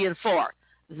of 3 and 4.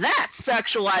 That's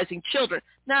sexualizing children,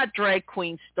 not drag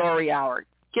queen story hour.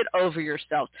 Get over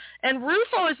yourself. And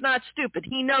Rufo is not stupid.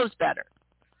 He knows better.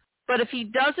 But if he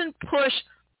doesn't push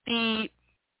the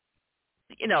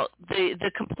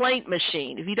complaint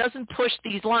machine, if he doesn't push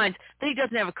these lines, then he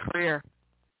doesn't have a career.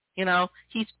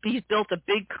 He's built a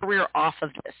big career off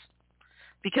of this.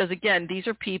 Because, again, these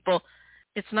are people,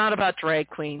 It's not about drag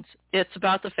queens. It's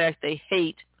about the fact they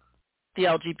hate the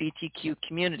LGBTQ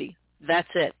community. That's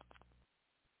it.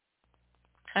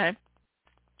 Okay?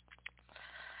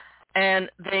 And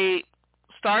they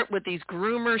start with these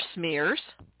groomer smears,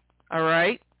 all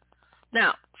right?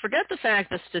 Now, forget the fact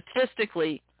that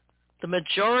statistically the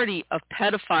majority of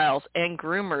pedophiles and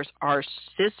groomers are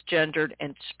cisgendered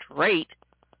and straight.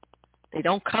 They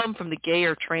don't come from the gay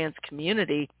or trans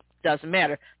community. Doesn't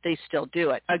matter. They still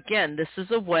do it. Again, this is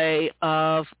a way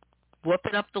of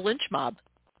whooping up the lynch mob,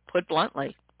 put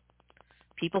bluntly.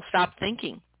 People stop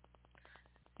thinking.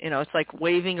 It's like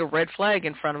waving a red flag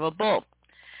in front of a bull.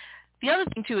 The other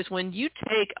thing, too, is when you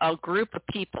take a group of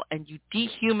people and you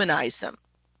dehumanize them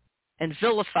and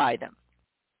vilify them,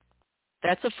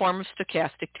 that's a form of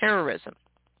stochastic terrorism.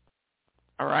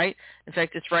 All right? In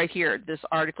fact, it's right here. This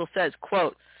article says,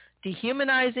 quote,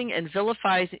 dehumanizing and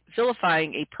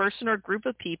vilifying a person or group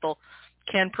of people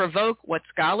can provoke what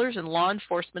scholars and law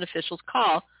enforcement officials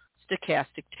call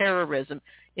stochastic terrorism,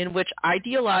 in which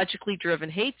ideologically driven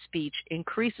hate speech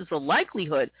increases the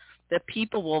likelihood that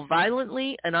people will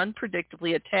violently and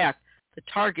unpredictably attack the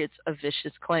targets of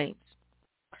vicious claims.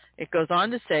 It goes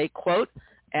on to say, quote,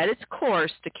 at its core,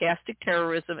 stochastic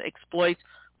terrorism exploits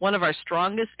one of our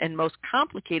strongest and most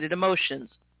complicated emotions,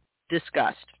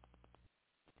 disgust.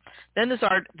 Then this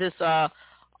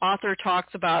author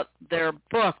talks about their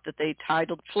book that they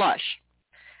titled Flush.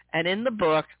 And in the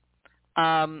book,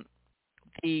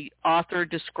 the author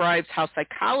describes how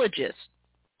psychologists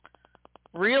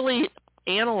really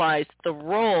analyze the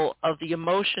role of the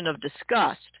emotion of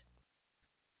disgust,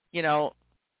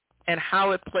 and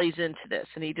how it plays into this.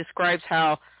 And he describes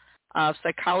how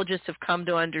psychologists have come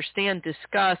to understand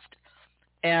disgust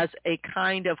as a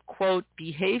kind of, quote,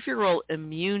 behavioral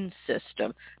immune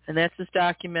system. And that's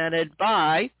documented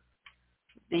by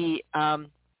the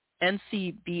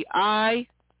NCBI,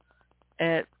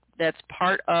 that's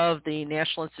part of the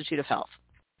National Institute of Health,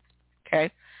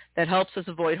 okay, that helps us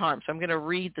avoid harm. So I'm going to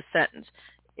read the sentence.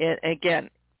 Again,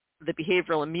 the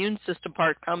behavioral immune system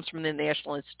part comes from the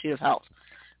National Institute of Health.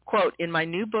 Quote, in my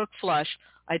new book, Flush,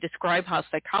 I describe how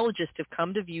psychologists have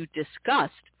come to view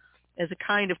disgust as a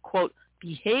kind of, quote,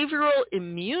 behavioral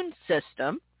immune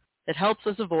system that helps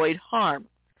us avoid harm.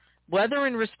 Whether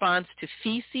in response to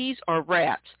feces or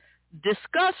rats,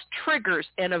 disgust triggers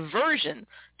an aversion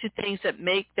to things that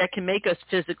can make us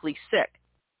physically sick.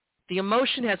 The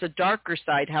emotion has a darker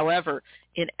side, however.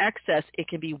 In excess, it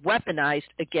can be weaponized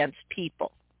against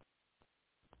people.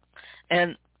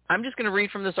 And I'm just going to read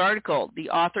from this article.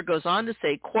 The author goes on to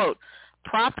say, quote,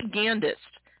 propagandists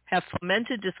have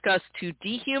fomented disgust to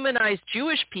dehumanize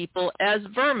Jewish people as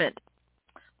vermin,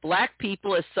 black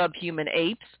people as subhuman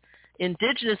apes,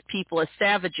 indigenous people as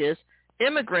savages,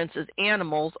 immigrants as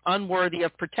animals unworthy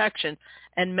of protection,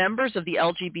 and members of the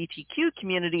LGBTQ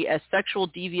community as sexual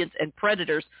deviants and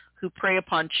predators who prey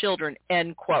upon children,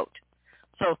 end quote.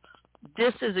 So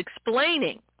this is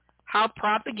explaining how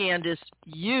propagandists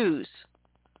use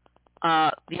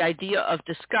the idea of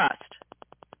disgust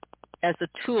as a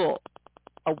tool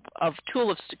of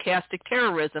stochastic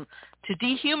terrorism to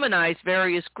dehumanize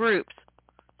various groups.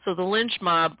 So the lynch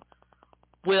mob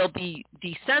will be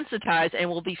desensitized and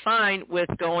will be fine with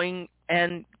going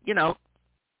after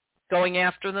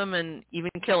them and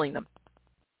even killing them.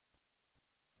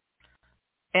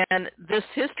 And this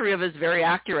history of it is very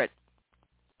accurate.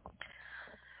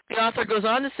 The author goes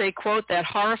on to say, quote, that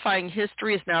horrifying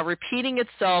history is now repeating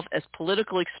itself as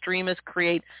political extremists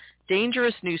create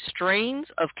dangerous new strains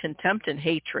of contempt and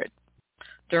hatred.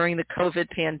 During the COVID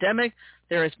pandemic,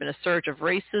 there has been a surge of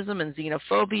racism and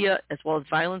xenophobia, as well as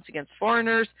violence against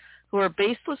foreigners who are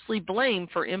baselessly blamed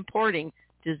for importing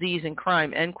disease and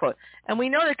crime, end quote. And we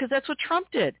know that because that's what Trump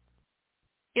did.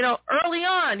 Early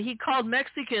on, he called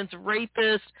Mexicans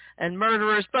rapists and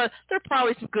murderers, but they're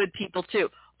probably some good people too.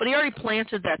 But he already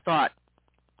planted that thought.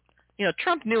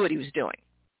 Trump knew what he was doing.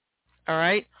 All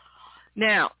right?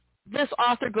 Now, this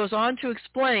author goes on to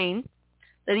explain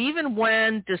that even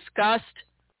when disgust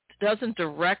doesn't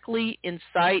directly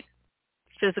incite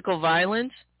physical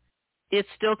violence, it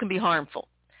still can be harmful.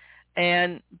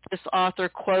 And this author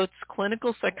quotes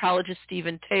clinical psychologist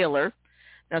Stephen Taylor.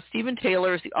 Now, Stephen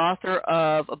Taylor is the author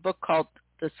of a book called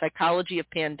The Psychology of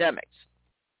Pandemics.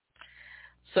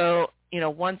 So,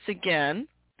 once again,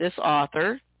 this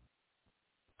author,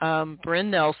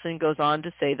 Bryn Nelson, goes on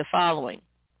to say the following.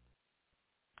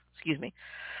 Excuse me.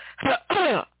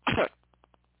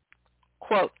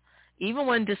 Quote, even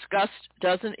when disgust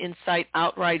doesn't incite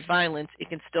outright violence, it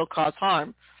can still cause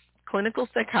harm. Clinical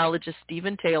psychologist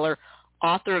Stephen Taylor,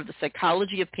 author of The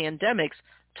Psychology of Pandemics,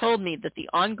 told me that the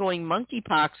ongoing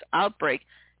monkeypox outbreak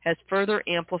has further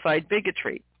amplified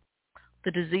bigotry.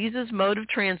 The disease's mode of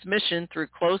transmission through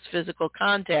close physical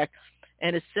contact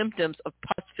and its symptoms of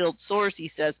pus-filled sores,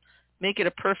 he says, make it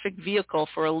a perfect vehicle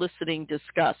for eliciting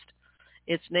disgust.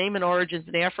 Its name and origins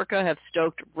in Africa have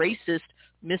stoked racist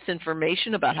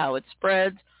misinformation about how it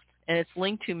spreads, and its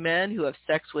link to men who have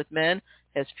sex with men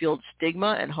has fueled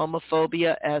stigma and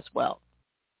homophobia as well.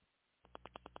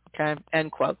 Okay,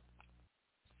 end quote.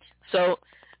 So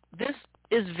this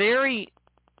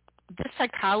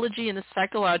psychology and this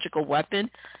psychological weapon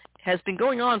has been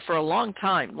going on for a long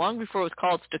time, long before it was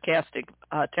called stochastic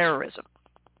terrorism.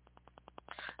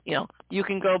 You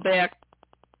can go back,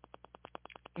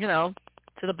 to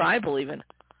the Bible even.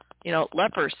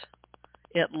 Lepers.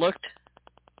 It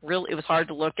was hard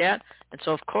to look at. And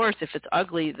so, of course, if it's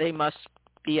ugly, they must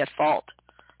be at fault.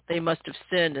 They must have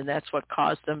sinned, and that's what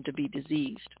caused them to be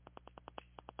diseased.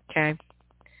 Okay?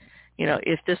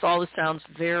 If this sounds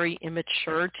very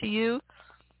immature to you,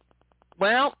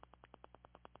 well,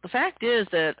 the fact is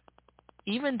that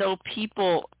even though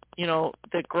people,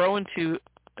 that grow into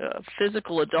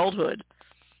physical adulthood,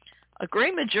 a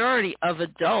great majority of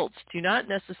adults do not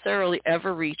necessarily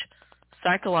ever reach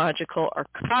psychological or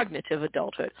cognitive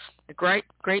adulthood. A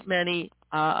great many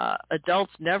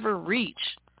adults never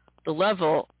reach the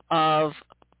level of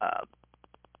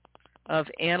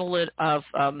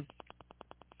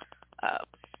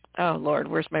oh Lord,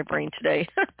 where's my brain today?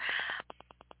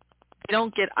 They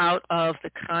don't get out of the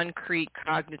concrete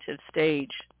cognitive stage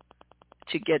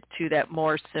to get to that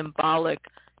more symbolic,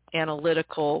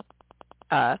 analytical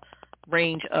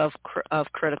range of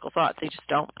critical thought. They just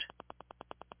don't.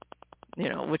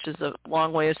 Which is a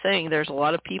long way of saying there's a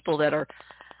lot of people that are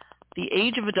the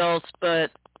age of adults,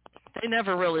 but they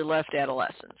never really left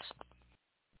adolescence.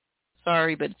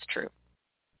 Sorry, but it's true.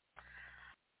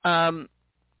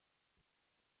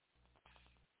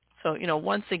 So,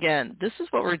 once again, this is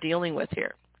what we're dealing with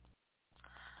here.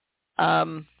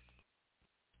 The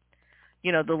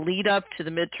lead up to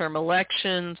the midterm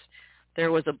elections,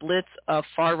 there was a blitz of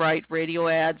far-right radio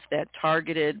ads that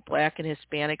targeted Black and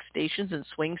Hispanic stations in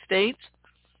swing states,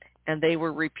 and they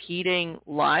were repeating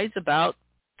lies about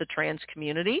the trans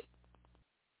community.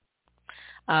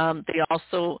 They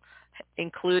also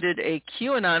included a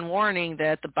QAnon warning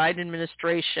that the Biden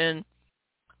administration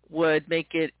would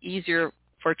make it easier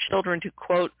for children to,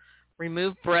 quote,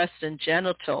 remove breasts and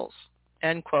genitals,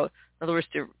 end quote. In other words,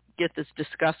 to get this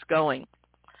disgust going.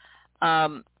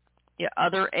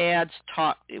 Other ads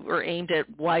were aimed at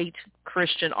white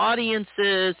Christian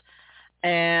audiences,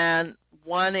 and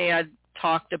one ad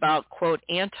talked about, quote,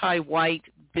 anti-white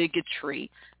bigotry,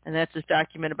 and that's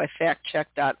documented by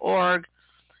factcheck.org.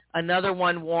 Another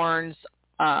one warns,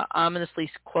 ominously,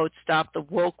 quote, stop the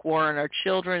woke war on our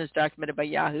children, is documented by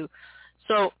Yahoo.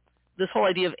 So this whole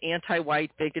idea of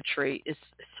anti-white bigotry is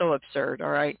so absurd,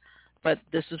 all right? But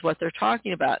this is what they're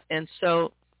talking about. And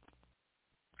so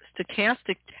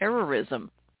stochastic terrorism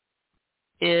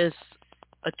is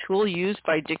a tool used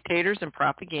by dictators and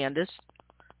propagandists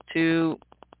to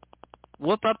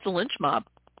whoop up the lynch mob,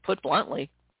 put bluntly.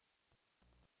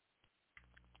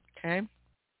 Okay?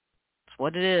 That's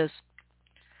what it is.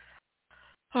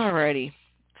 All righty.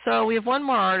 So we have one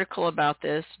more article about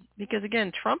this because,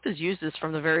 again, Trump has used this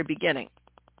from the very beginning.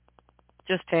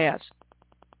 Just has.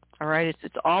 All right?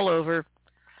 It's all over.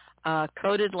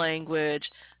 Coded language,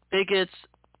 bigots,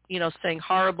 saying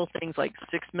horrible things like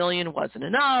 6 million wasn't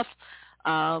enough.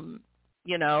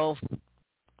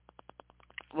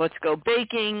 Let's go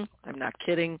baking. I'm not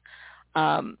kidding.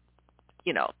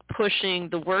 Pushing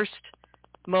the worst,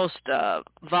 most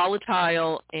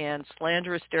volatile and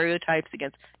slanderous stereotypes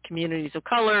against communities of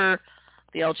color,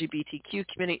 the LGBTQ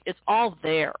community. It's all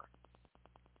there.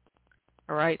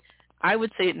 All right? I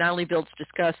would say it not only builds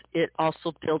disgust, it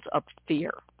also builds up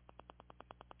fear.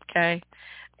 Okay?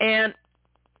 And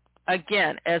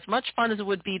again, as much fun as it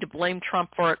would be to blame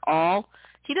Trump for it all,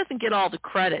 he doesn't get all the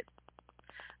credit.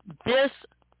 This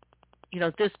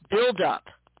build-up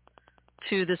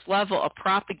to this level of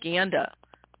propaganda,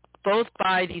 both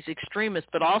by these extremists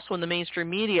but also in the mainstream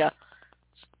media,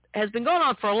 has been going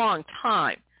on for a long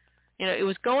time. It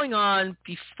was going on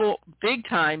big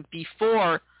time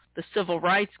before the civil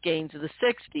rights gains of the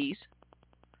 60s.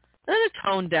 Then it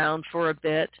toned down for a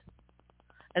bit.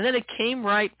 And then it came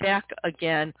right back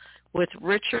again with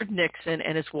Richard Nixon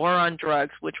and his war on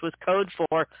drugs, which was code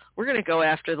for, we're going to go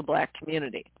after the black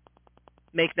community.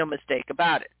 Make no mistake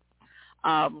about it.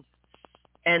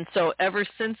 And so ever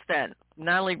since then,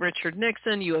 not only Richard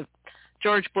Nixon, you have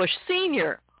George Bush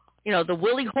Sr., the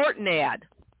Willie Horton ad.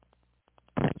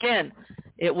 Again,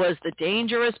 it was the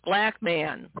dangerous black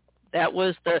man. That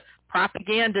was the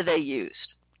propaganda they used.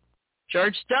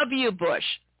 George W. Bush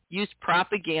used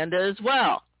propaganda as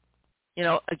well,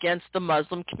 against the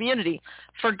Muslim community.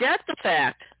 Forget the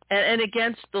fact, and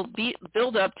against the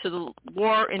build-up to the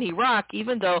war in Iraq,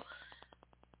 even though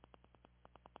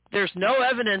there's no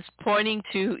evidence pointing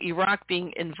to Iraq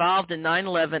being involved in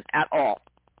 9/11 at all.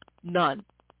 None.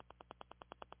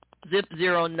 Zip,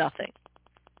 zero, nothing.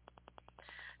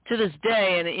 To this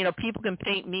day, and people can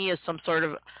paint me as some sort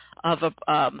of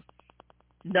a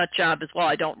nut job as well.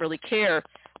 I don't really care.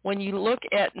 When you look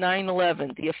at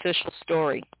 9/11, the official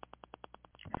story,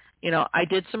 I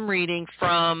did some reading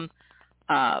from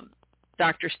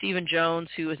Dr. Stephen Jones,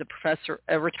 who is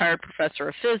a retired professor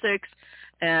of physics,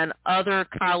 and other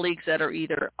colleagues that are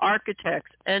either architects,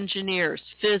 engineers,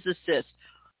 physicists.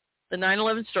 The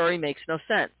 9/11 story makes no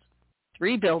sense.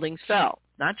 3 buildings fell,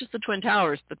 not just the Twin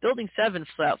Towers, but Building 7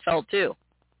 fell too,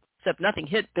 except nothing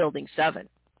hit Building 7.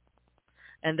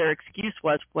 And their excuse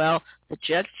was, well, the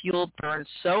jet fuel burned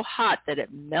so hot that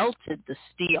it melted the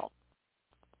steel.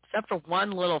 Except for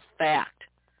one little fact.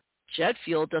 Jet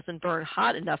fuel doesn't burn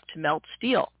hot enough to melt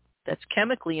steel. That's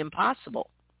chemically impossible.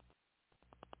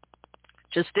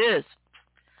 Just is.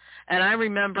 And I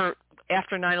remember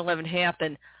after 9/11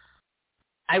 happened,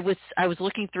 I was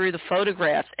looking through the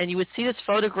photographs, and you would see this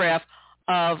photograph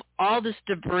of all this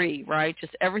debris, right?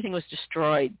 Just everything was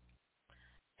destroyed.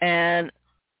 And,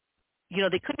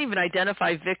 they couldn't even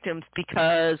identify victims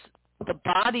because the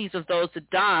bodies of those that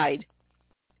died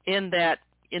in that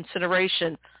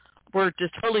incineration were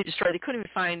just totally destroyed. They couldn't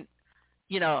even find,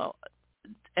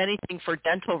 anything for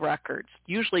dental records.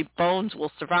 Usually bones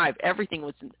will survive. Everything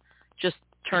was just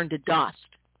turned to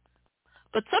dust.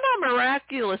 But somehow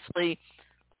miraculously,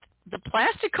 the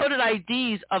plastic-coated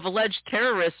IDs of alleged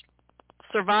terrorists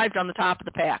survived on the top of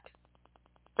the pack.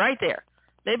 Right there.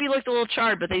 Maybe looked a little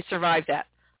charred, but they survived that.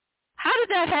 How did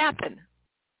that happen?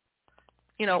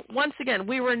 Once again,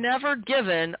 we were never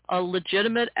given a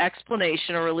legitimate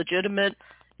explanation or a legitimate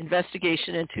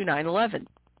investigation into 9/11.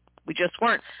 We just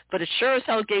weren't. But it sure as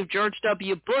hell gave George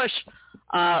W. Bush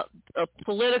a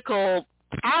political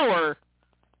power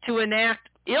to enact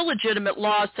illegitimate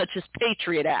laws such as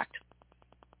Patriot Act,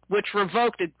 which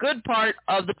revoked a good part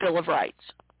of the Bill of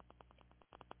Rights.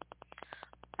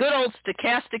 Good old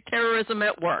stochastic terrorism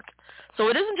at work. So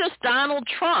it isn't just Donald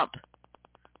Trump.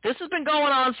 This has been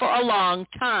going on for a long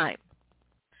time.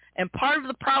 And part of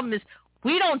the problem is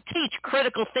we don't teach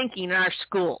critical thinking in our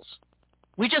schools.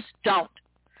 We just don't.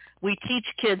 We teach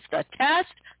kids the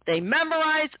test, they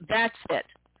memorize, that's it.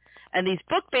 And these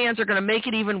book bans are going to make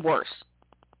it even worse.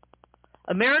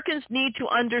 Americans need to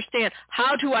understand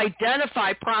how to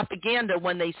identify propaganda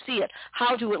when they see it,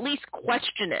 how to at least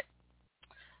question it.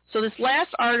 So this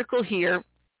last article here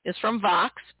is from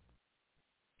Vox,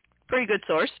 pretty good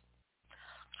source.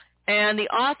 And the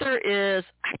author is,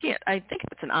 I think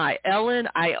it's an I, Ellen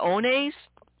Iones.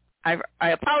 I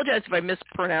apologize if I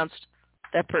mispronounced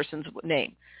that person's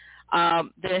name.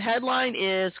 The headline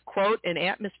is, quote, An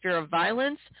Atmosphere of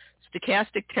Violence,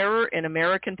 Stochastic Terror in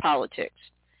American Politics.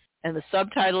 And the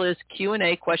subtitle is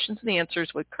Q&A, Questions and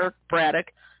Answers with Kirk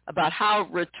Braddock about how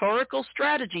rhetorical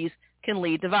strategies can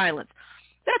lead to violence.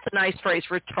 That's a nice phrase,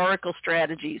 rhetorical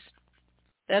strategies.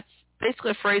 That's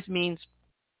basically a phrase means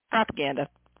propaganda.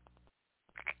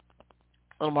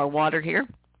 A little more water here.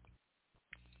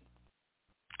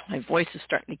 My voice is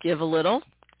starting to give a little.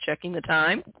 Checking the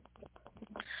time.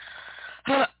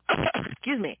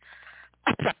 Excuse me.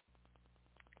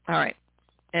 All right.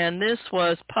 And this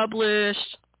was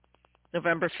published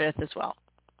November 5th as well.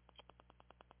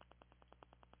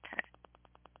 Okay.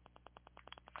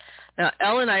 Now,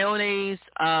 Ellen Iones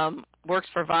works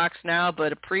for Vox now,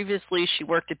 but previously she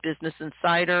worked at Business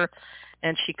Insider,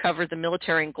 and she covered the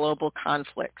military and global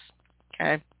conflicts.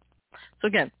 Okay. So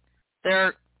again,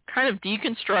 they're kind of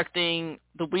deconstructing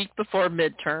the week before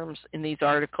midterms in these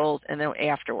articles and then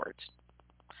afterwards.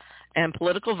 And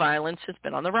political violence has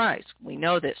been on the rise. We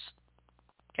know this.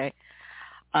 Okay.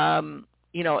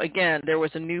 Again, there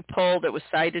was a new poll that was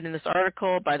cited in this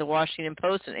article by the Washington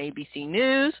Post and ABC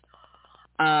News.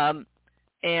 And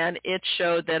it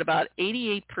showed that about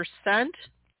 88%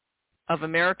 of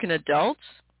American adults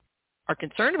are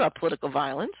concerned about political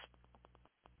violence.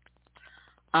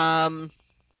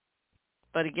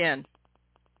 But again,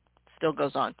 still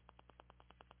goes on.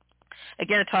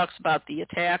 Again, it talks about the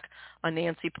attack on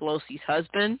Nancy Pelosi's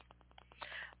husband.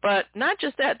 But not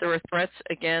just that, there were threats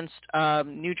against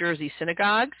New Jersey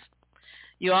synagogues.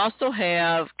 You also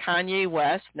have Kanye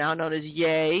West, now known as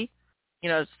Ye,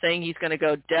 saying he's going to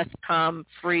go DEFCON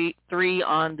 3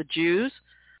 on the Jews.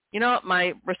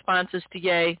 My response is to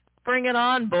Ye, bring it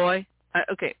on, boy.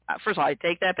 Okay, first of all, I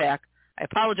take that back. I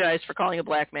apologize for calling a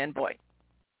black man boy.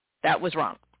 That was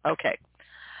wrong. Okay.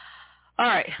 All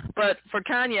right. But for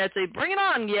Kanye, I'd say, bring it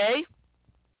on, Ye.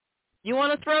 You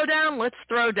want to throw down? Let's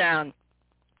throw down.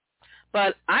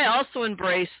 But I also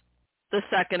embrace the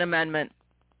Second Amendment.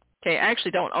 Okay, I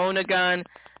actually don't own a gun,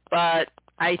 but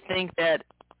I think that,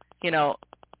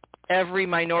 every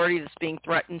minority that's being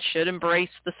threatened should embrace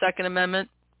the Second Amendment.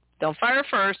 Don't fire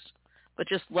first, but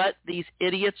just let these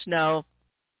idiots know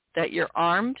that you're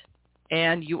armed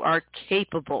and you are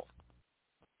capable,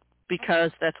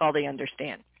 because that's all they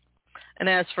understand. And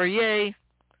as for Ye,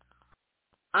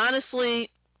 honestly,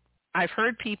 I've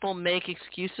heard people make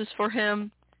excuses for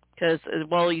him because,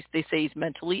 they say he's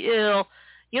mentally ill.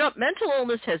 Mental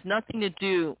illness has nothing to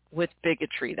do with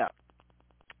bigotry, though.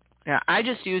 Now, I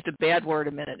just used a bad word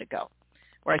a minute ago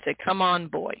where I said, come on,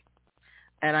 boy.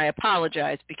 And I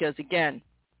apologize because, again,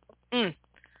 I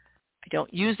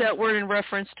don't use that word in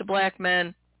reference to black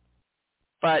men,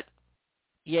 but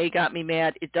Ye got me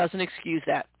mad. It doesn't excuse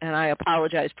that, and I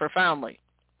apologize profoundly.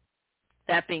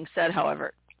 That being said,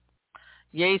 however,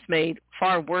 Ye's made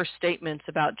far worse statements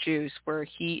about Jews where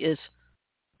he is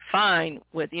fine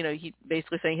with, he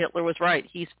basically saying Hitler was right.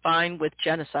 He's fine with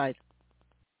genocide.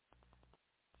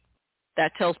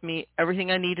 That tells me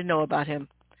everything I need to know about him.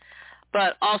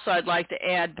 But also I'd like to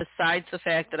add, besides the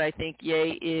fact that I think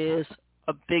Ye is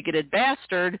a bigoted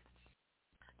bastard,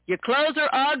 your clothes are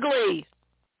ugly.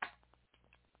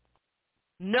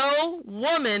 No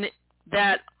woman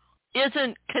that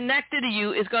isn't connected to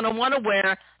you is going to want to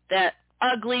wear that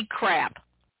ugly crap.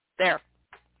 There.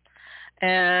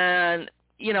 And,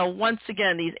 once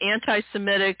again, these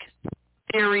anti-Semitic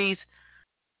theories,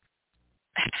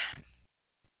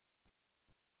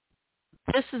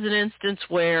 this is an instance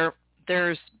where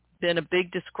there's been a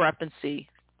big discrepancy.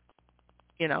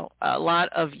 A lot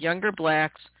of younger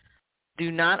blacks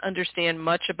do not understand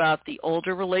much about the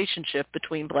older relationship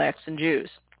between blacks and Jews.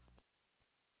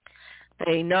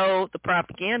 They know the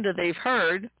propaganda they've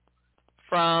heard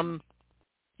from,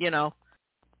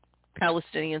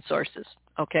 Palestinian sources.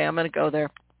 Okay, I'm going to go there.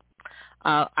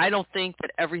 I don't think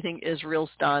that everything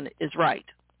Israel's done is right.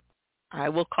 I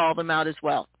will call them out as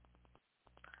well.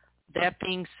 That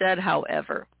being said,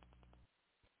 however,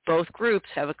 both groups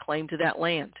have a claim to that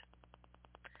land.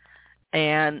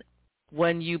 And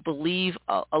when you believe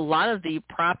a lot of the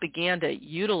propaganda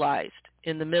utilized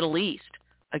in the Middle East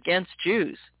against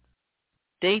Jews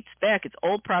dates back, it's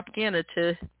old propaganda,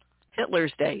 to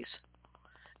Hitler's days.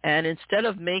 And instead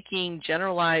of making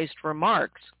generalized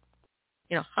remarks,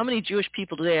 how many Jewish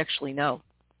people do they actually know?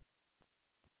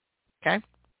 Okay?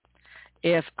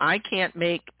 If I can't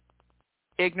make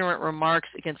ignorant remarks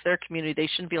against their community, they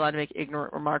shouldn't be allowed to make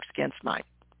ignorant remarks against mine.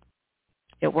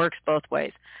 It works both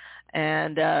ways.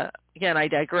 And again, I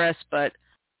digress, but,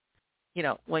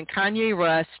 when Kanye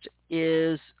West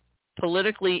is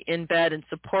politically in bed and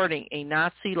supporting a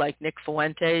Nazi like Nick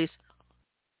Fuentes,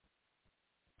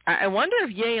 I wonder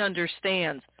if Ye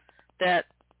understands that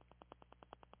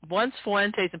once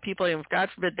Fuentes and people, God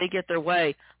forbid, they get their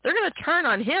way, they're going to turn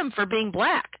on him for being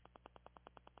black.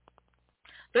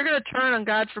 They're going to turn on,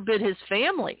 God forbid, his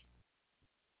family.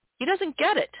 He doesn't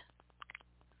get it.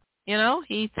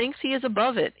 He thinks he is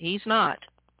above it. He's not.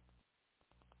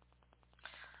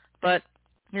 But,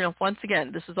 once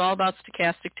again, this is all about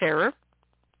stochastic terror.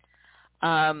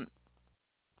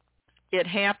 It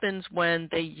happens when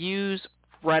they use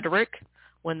rhetoric,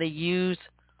 when they use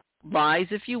lies,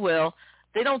 if you will.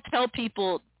 They don't tell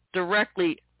people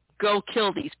directly, go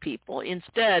kill these people.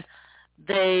 Instead,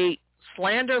 they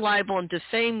slander, libel, and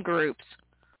defame groups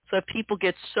so that people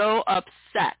get so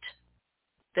upset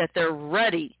that they're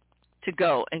ready to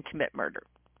go and commit murder.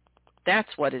 That's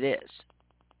what it is.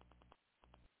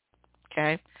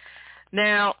 Okay?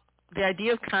 Now, the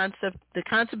idea of the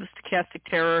concept of stochastic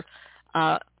terror,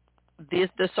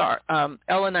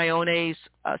 Ellen Iones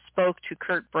spoke to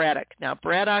Kurt Braddock. Now,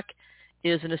 Braddock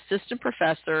is an assistant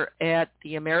professor at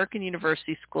the American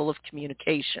University School of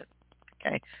Communication.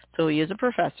 Okay, so he is a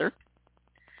professor.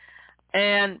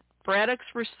 And Braddock's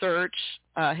research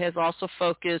has also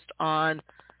focused on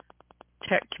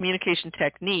communication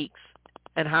techniques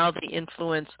and how they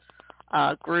influence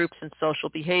groups and social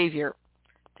behavior,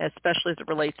 especially as it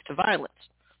relates to violence.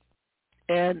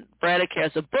 And Braddock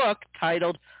has a book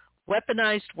titled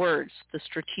Weaponized Words, The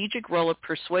Strategic Role of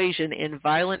Persuasion in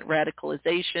Violent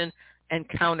Radicalization and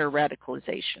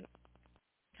Counter-Radicalization.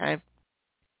 Okay?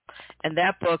 And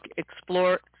that book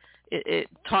it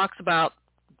talks about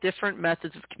different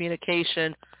methods of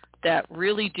communication that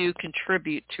really do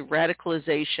contribute to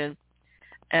radicalization.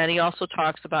 And he also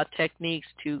talks about techniques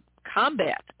to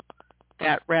combat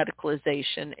that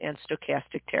radicalization and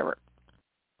stochastic terror.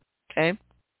 Okay?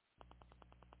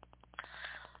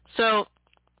 So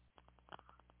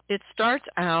it starts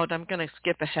out, I'm going to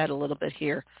skip ahead a little bit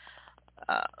here.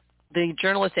 The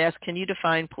journalist asks, can you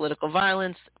define political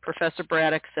violence? Professor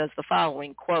Braddock says the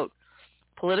following, quote,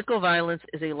 political violence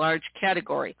is a large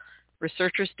category.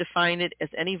 Researchers define it as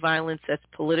any violence that's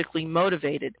politically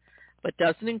motivated, but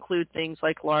doesn't include things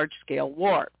like large-scale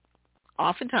war.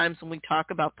 Oftentimes when we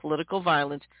talk about political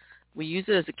violence, we use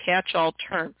it as a catch-all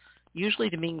term, usually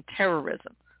to mean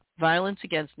terrorism, violence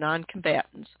against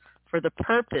non-combatants, for the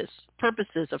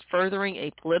purposes of furthering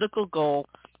a political goal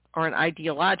or an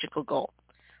ideological goal.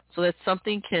 So that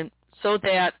something can, so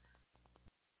that,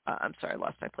 I'm sorry, I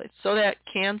lost my place. So that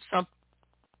can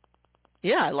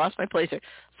I lost my place here.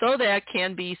 So that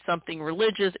can be something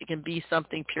religious. It can be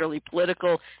something purely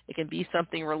political. It can be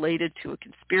something related to a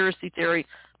conspiracy theory.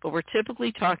 But we're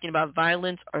typically talking about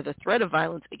violence or the threat of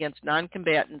violence against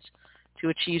non-combatants to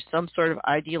achieve some sort of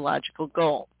ideological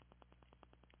goal.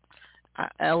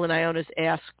 Ellen Ionis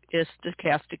asks, is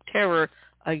stochastic terror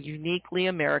a uniquely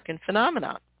American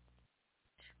phenomenon?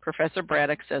 Professor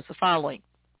Braddock says the following,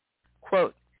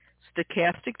 quote,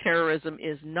 stochastic terrorism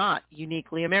is not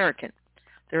uniquely American.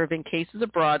 There have been cases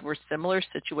abroad where similar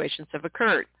situations have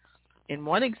occurred. In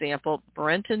one example,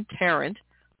 Brenton Tarrant,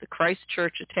 the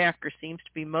Christchurch attacker, seems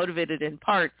to be motivated in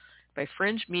part by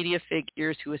fringe media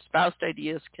figures who espoused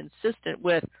ideas consistent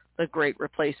with the Great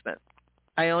Replacement.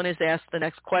 Ionis asked the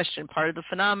next question. Part of the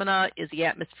phenomena is the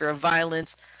atmosphere of violence,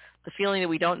 the feeling that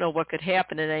we don't know what could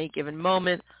happen at any given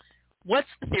moment. What's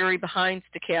the theory behind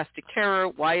stochastic terror?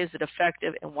 Why is it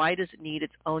effective, and why does it need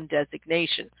its own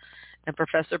designation? And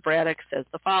Professor Braddock says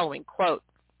the following, quote,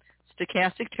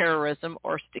 stochastic terrorism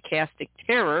or stochastic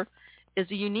terror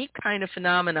is a unique kind of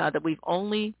phenomena that we've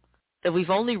only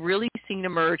really seen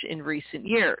emerge in recent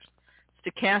years.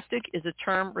 Stochastic is a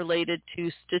term related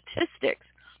to statistics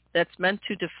that's meant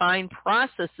to define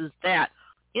processes that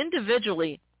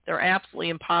individually they're absolutely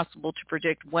impossible to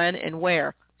predict when and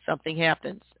where something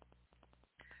happens.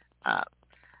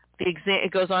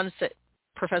 It goes on to say,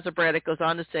 Professor Braddock goes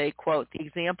on to say, quote, the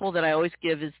example that I always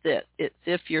give is this. It's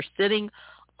if you're sitting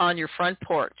on your front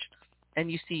porch and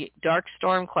you see dark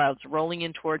storm clouds rolling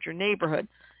in towards your neighborhood,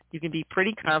 you can be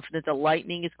pretty confident that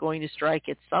lightning is going to strike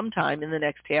at some time in the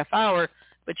next half hour,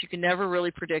 but you can never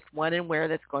really predict when and where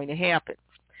that's going to happen.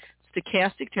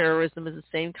 Stochastic terrorism is the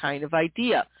same kind of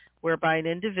idea, whereby an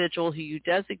individual who you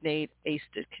designate a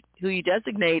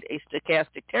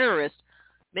stochastic terrorist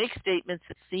makes statements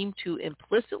that seem to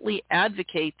implicitly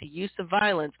advocate the use of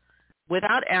violence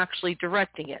without actually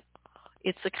directing it.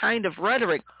 It's the kind of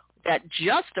rhetoric that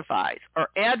justifies or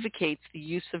advocates the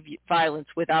use of violence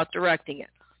without directing it.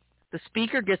 The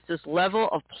speaker gets this level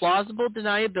of plausible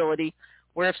deniability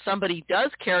where if somebody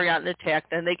does carry out an attack,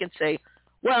 then they can say,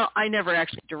 well, I never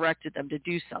actually directed them to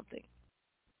do something.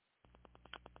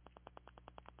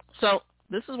 So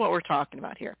this is what we're talking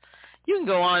about here. You can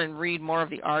go on and read more of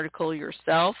the article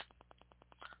yourself,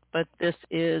 but this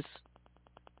is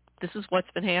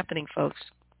what's been happening, folks.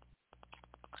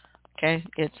 Okay,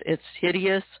 it's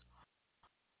hideous,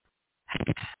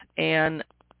 and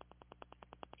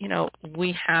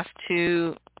we have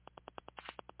to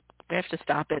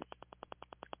stop it.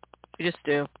 We just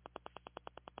do.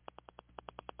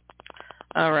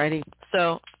 Alrighty,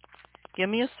 so give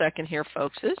me a second here,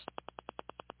 folks.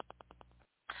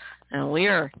 And we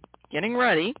are getting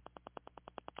ready.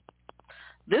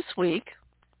 This week,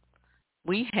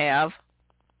 we have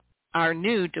our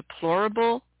new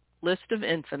Deplorable List of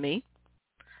Infamy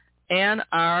and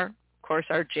our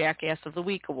Jackass of the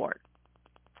Week award.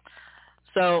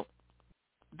 So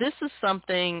this is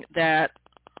something that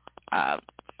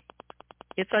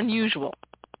it's unusual.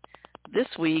 This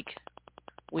week,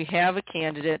 we have a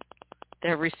candidate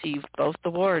that received both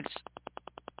awards.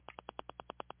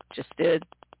 Just did.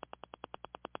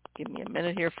 Give me a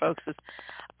minute here, folks.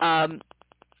 And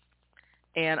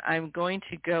I'm going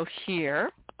to go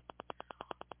here.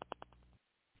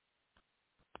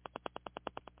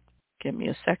 Give me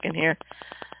a second here.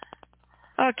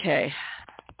 Okay.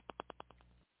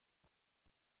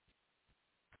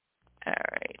 All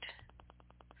right.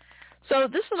 So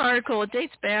this is an article. It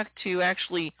dates back to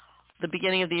actually the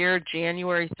beginning of the year,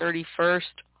 January 31st,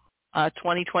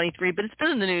 2023, but it's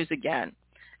been in the news again.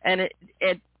 And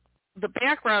the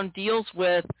background deals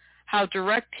with how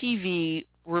DirecTV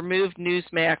removed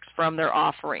Newsmax from their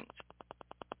offerings.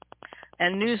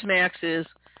 And Newsmax is,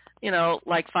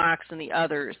 like Fox and the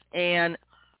others. And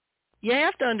you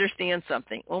have to understand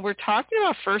something. When we're talking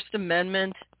about First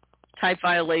Amendment type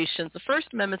violations, the First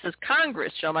Amendment says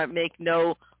Congress shall not make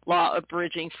no law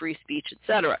abridging free speech,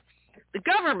 etc. The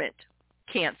government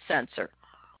can't censor.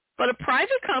 but a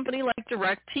private company like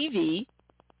DirecTV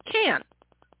can.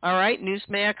 All right,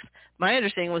 Newsmax, my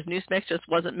understanding was Newsmax just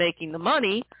wasn't making the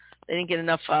money. They didn't get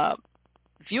enough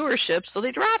viewership, so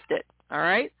they dropped it. All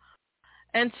right?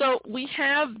 And so we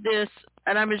have this,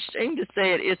 and I'm ashamed to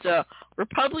say it, it's a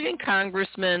Republican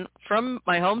congressman from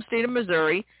my home state of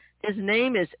Missouri. His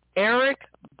name is Eric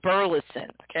Burlison,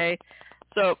 okay?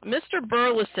 So Mr.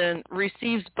 Burlison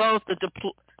receives both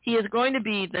he is going to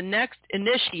be the next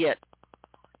initiate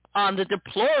on the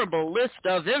Deplorable List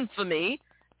of Infamy,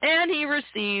 and he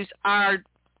receives our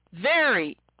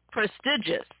very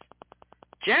prestigious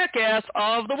Jackass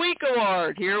of the Week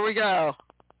Award. Here we go.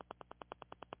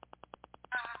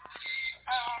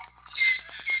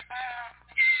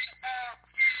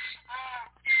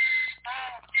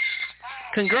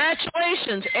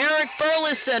 Congratulations, Eric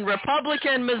Burlison,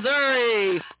 Republican,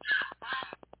 Missouri.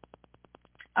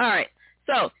 All right,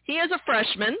 so he is a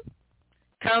freshman,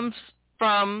 comes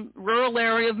from rural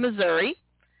area of Missouri,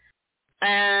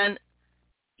 and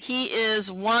he is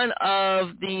one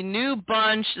of the new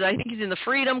bunch. I think he's in the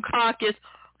Freedom Caucus.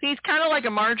 He's kind of like a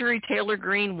Marjorie Taylor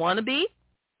Greene wannabe,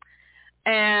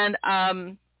 and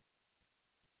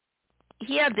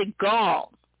he had the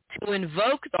gall to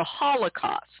invoke the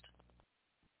Holocaust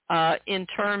in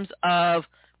terms of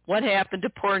what happened to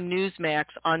poor Newsmax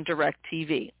on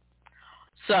DirecTV.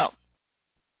 So,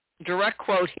 direct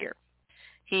quote here.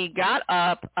 He got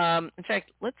up. In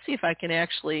fact, let's see if I can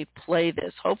actually play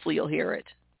this. Hopefully you'll hear it.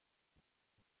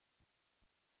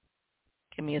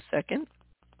 Give me a second.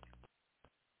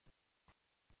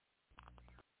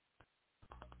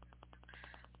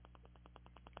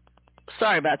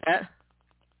 Sorry about that.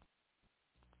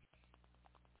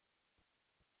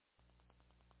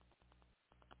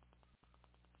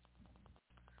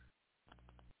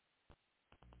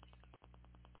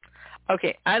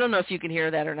 Okay, I don't know if you can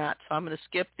hear that or not, so I'm going to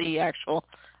skip the actual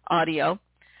audio.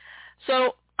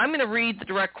 So I'm going to read the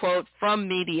direct quote from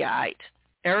Mediaite.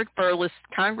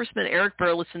 Congressman Eric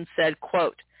Burlison said,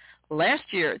 quote, "Last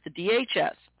year, the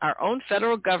DHS, our own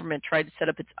federal government, tried to set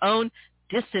up its own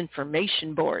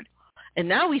disinformation board. And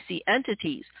now we see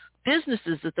entities,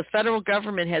 businesses that the federal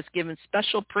government has given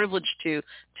special privilege to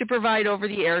provide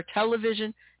over-the-air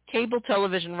television, cable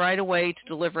television right away to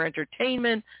deliver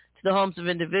entertainment to the homes of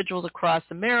individuals across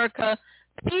America.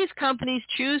 These companies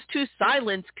choose to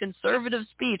silence conservative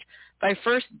speech by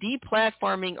first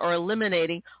deplatforming or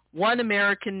eliminating One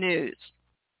American News.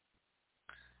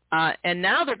 And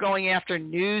now they're going after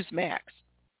Newsmax."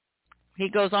 He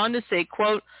goes on to say,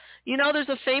 quote, "You know, there's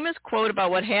a famous quote about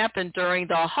what happened during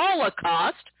the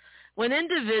Holocaust when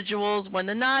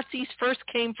the Nazis first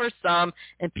came for some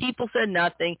and people said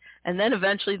nothing, and then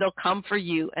eventually they'll come for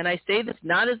you. And I say this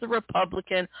not as a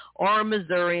Republican or a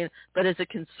Missourian, but as a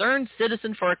concerned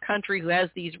citizen for a country who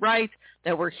has these rights,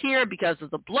 that we're here because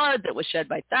of the blood that was shed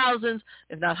by thousands,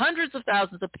 if not hundreds of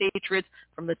thousands of patriots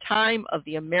from the time of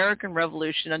the American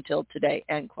Revolution until today,"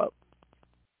 end quote.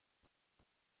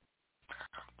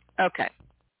 Okay.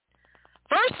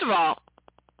 First of all,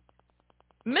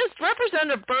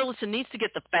 Representative Burlison needs to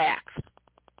get the facts,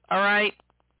 all right?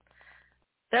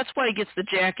 That's why he gets the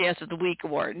Jackass of the Week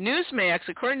award. Newsmax,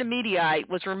 according to Mediaite,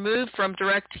 was removed from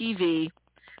DirecTV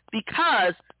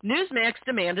because Newsmax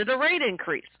demanded a rate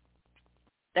increase.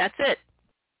 That's it.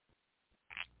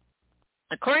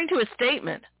 According to a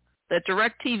statement that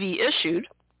DirecTV issued,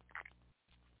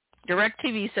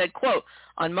 DirecTV said, quote,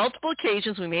 "On multiple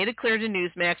occasions we made it clear to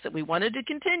Newsmax that we wanted to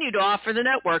continue to offer the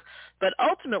network, but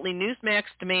ultimately Newsmax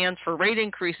demands for rate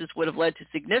increases would have led to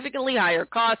significantly higher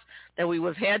costs that we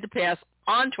would have had to pass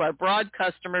on to our broad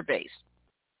customer base."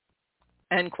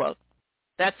 End quote.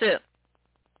 That's it.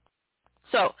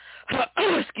 So,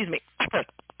 excuse me,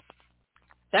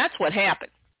 that's what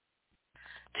happened.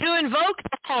 To invoke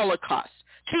the Holocaust,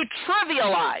 to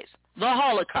trivialize the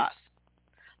Holocaust,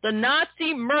 the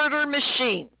Nazi murder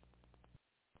machine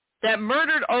that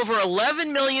murdered over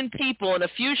 11 million people in a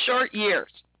few short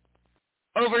years.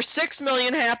 Over 6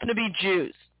 million happen to be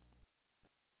Jews.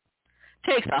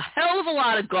 Takes a hell of a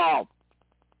lot of gall.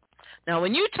 Now,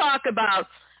 when you talk about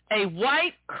a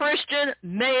white Christian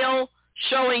male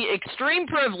showing extreme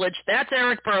privilege, that's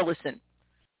Eric Burlison.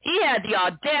 He had the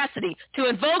audacity to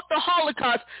invoke the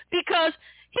Holocaust because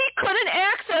he couldn't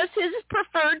access his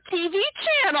preferred TV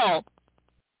channel.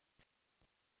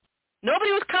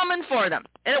 Nobody was coming for them,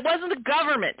 and it wasn't the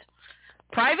government.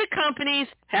 Private companies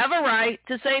have a right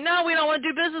to say, no, we don't want to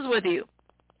do business with you.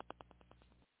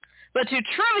 But to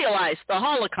trivialize the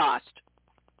Holocaust,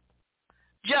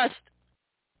 that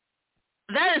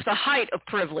is the height of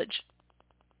privilege.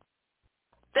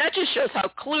 That just shows how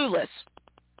clueless.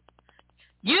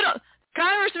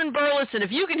 Congressman Burleson,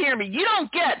 if you can hear me, you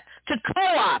don't get to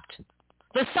co-opt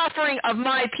the suffering of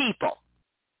my people.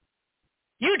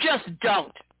 You just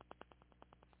don't.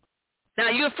 Now,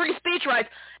 you have free speech rights,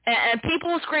 and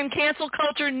people will scream cancel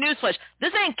culture, newsflash.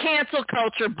 This ain't cancel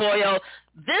culture, boyo.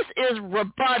 This is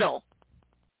rebuttal.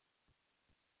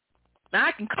 Now,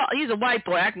 he's a white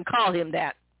boy. I can call him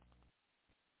that.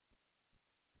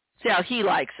 See how he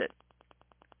likes it.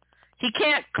 He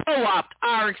can't co-opt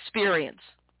our experience.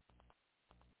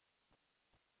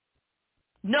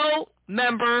 No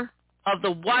member of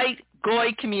the white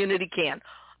Goy community can.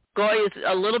 Goy is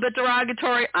a little bit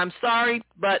derogatory. I'm sorry,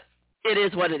 but it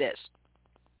is what it is.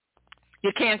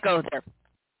 You can't go there.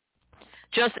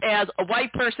 Just as a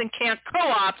white person can't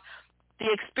co-opt the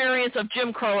experience of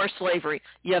Jim Crow or slavery.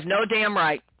 You have no damn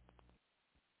right.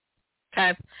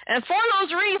 Okay? And for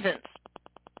those reasons,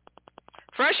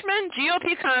 freshman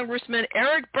GOP Congressman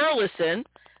Eric Burleson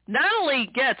not only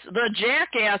gets the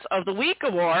Jackass of the Week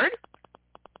award,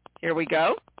 here we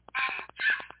go.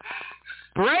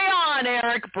 Bray on,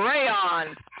 Eric, bray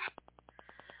on.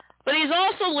 But he's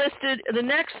also listed the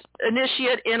next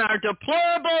initiate in our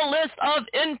deplorable list of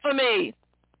infamy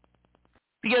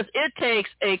because it takes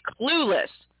a clueless,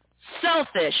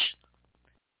 selfish,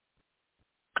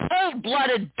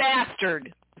 cold-blooded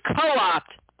bastard to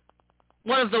co-opt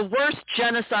one of the worst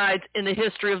genocides in the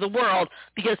history of the world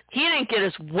because he didn't get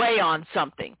his way on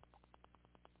something.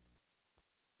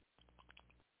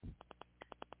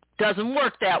 Doesn't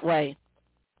work that way.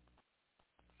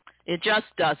 It just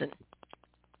doesn't.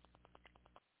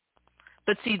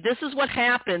 But see, this is what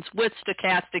happens with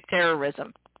stochastic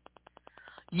terrorism.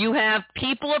 You have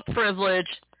people of privilege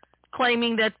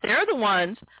claiming that they're the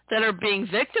ones that are being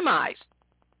victimized.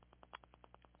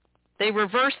 They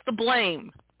reverse the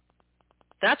blame.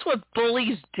 That's what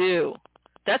bullies do.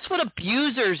 That's what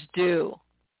abusers do.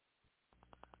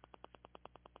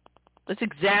 That's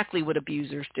exactly what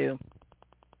abusers do.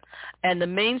 And the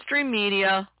mainstream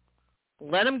media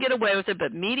let them get away with it,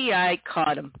 but Mediaite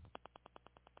caught them.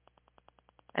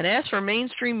 And as for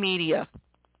mainstream media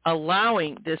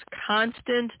allowing this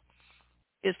constant,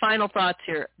 his final thoughts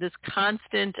here, this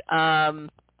constant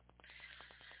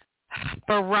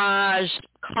barrage,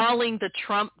 calling the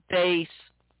Trump base,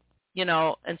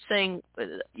 and saying,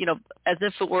 as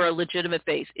if it were a legitimate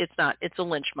base. It's not. It's a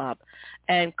lynch mob.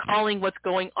 And calling what's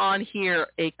going on here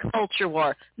a culture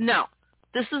war. No,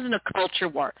 this isn't a culture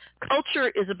war. Culture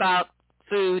is about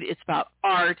food. It's about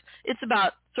art. It's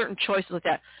about certain choices like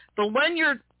that. But when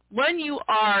you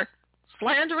are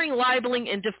slandering, libeling,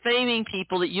 and defaming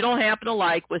people that you don't happen to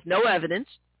like with no evidence,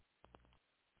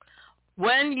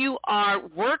 when you are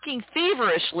working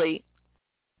feverishly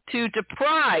to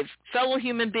deprive fellow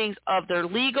human beings of their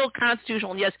legal,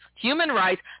 constitutional, and yes, human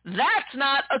rights, that's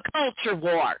not a culture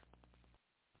war.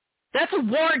 That's a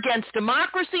war against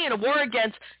democracy and a war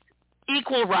against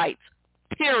equal rights,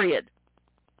 period.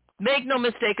 Make no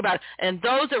mistake about it. And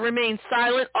those that remain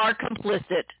silent are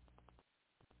complicit.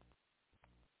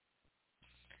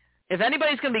 If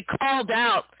anybody's going to be called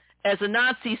out as a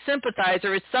Nazi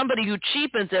sympathizer, it's somebody who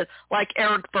cheapens it like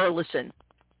Eric Burleson.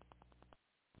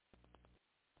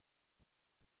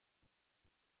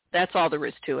 That's all there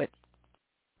is to it.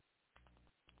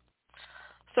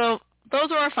 So those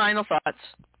are our final thoughts.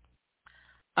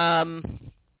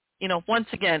 Once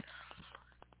again,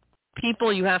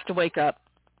 people, you have to wake up.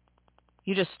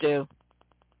 You just do.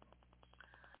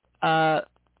 The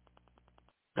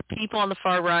people on the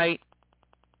far right,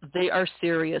 they are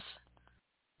serious.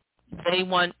 They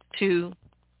want to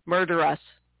murder us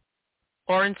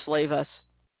or enslave us.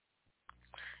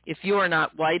 If you are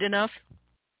not white enough,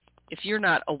 if you're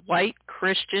not a white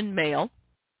Christian male,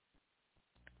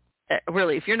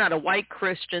 really, if you're not a white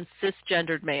Christian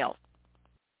cisgendered male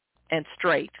and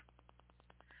straight,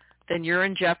 then you're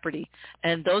in jeopardy.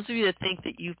 And those of you that think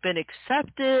that you've been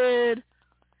accepted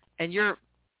and you're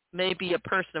maybe a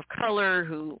person of color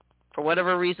who, for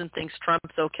whatever reason, thinks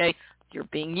Trump's okay, you're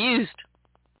being used.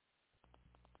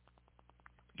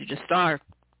 You just are.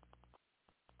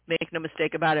 Make no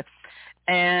mistake about it.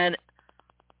 And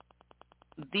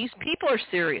these people are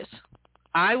serious.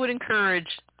 I would encourage,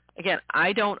 again,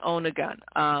 I don't own a gun.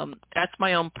 That's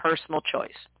my own personal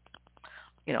choice.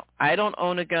 I don't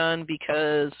own a gun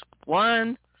because,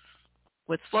 one,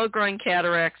 with slow-growing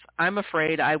cataracts, I'm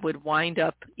afraid I would wind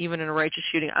up, even in a righteous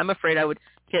shooting, I'm afraid I would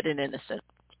hit an innocent.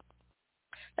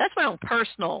 That's my own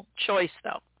personal choice,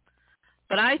 though.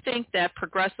 But I think that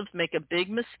progressives make a big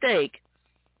mistake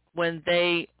when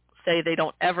they say they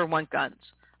don't ever want guns.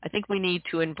 I think we need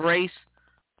to embrace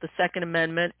the Second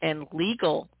Amendment and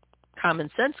legal common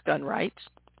sense gun rights.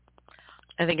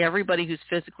 I think everybody who's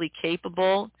physically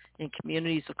capable in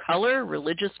communities of color,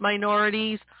 religious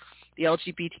minorities, the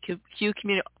LGBTQ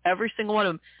community, every single one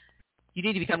of them, you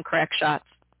need to become crack shots.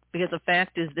 Because the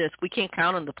fact is this, we can't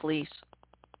count on the police.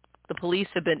 The police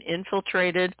have been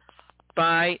infiltrated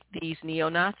by these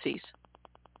neo-Nazis.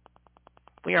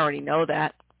 We already know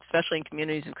that, especially in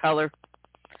communities of color.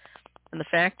 And the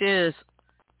fact is,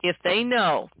 if they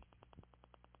know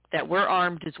that we're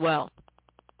armed as well,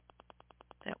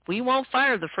 that we won't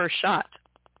fire the first shot,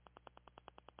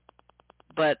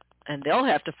 and they'll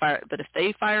have to fire, but if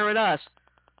they fire at us,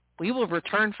 we will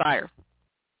return fire.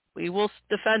 We will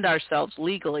defend ourselves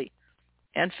legally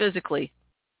and physically.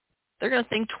 They're going to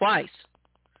think twice,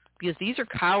 because these are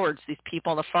cowards, these people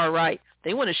on the far right.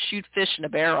 They want to shoot fish in a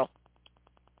barrel.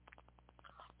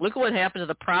 Look at what happened to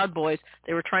the Proud Boys.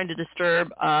 They were trying to disturb,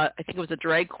 I think it was a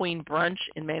drag queen brunch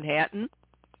in Manhattan.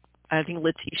 I think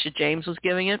Letitia James was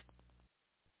giving it.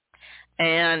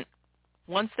 And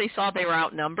once they saw they were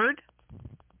outnumbered,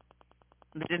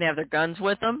 they didn't have their guns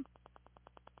with them,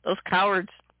 those cowards,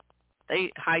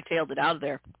 they hightailed it out of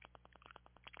there.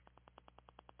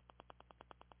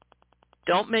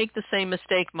 Don't make the same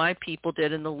mistake my people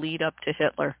did in the lead up to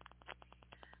Hitler,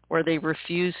 where they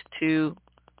refused to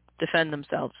defend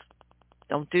themselves.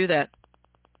 Don't do that.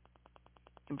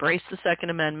 Embrace the Second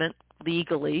Amendment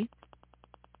legally.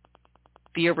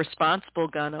 Be a responsible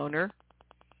gun owner.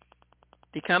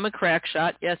 Become a crack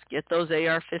shot. Yes, get those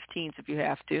AR-15s if you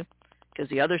have to, because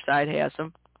the other side has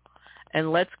them.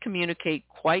 And let's communicate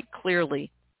quite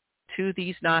clearly to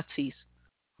these Nazis.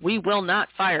 We will not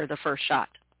fire the first shot.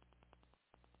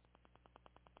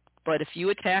 But if you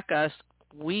attack us,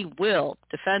 we will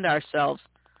defend ourselves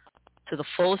to the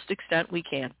fullest extent we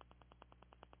can,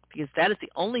 because that is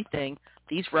the only thing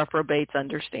these reprobates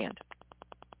understand.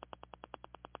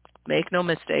 Make no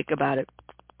mistake about it.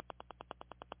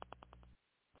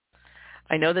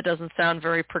 I know that doesn't sound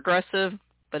very progressive,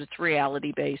 but it's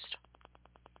reality-based.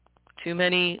 Too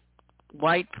many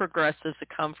white progressives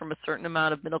that come from a certain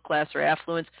amount of middle class or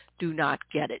affluence do not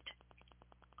get it.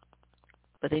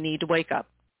 But they need to wake up.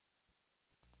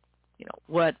 You know,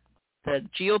 what the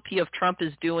GOP of Trump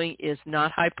is doing is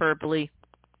not hyperbole.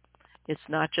 It's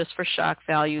not just for shock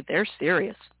value. They're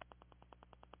serious.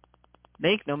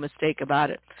 Make no mistake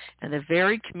about it. And the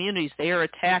very communities they are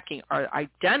attacking are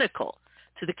identical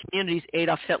to the communities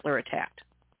Adolf Hitler attacked.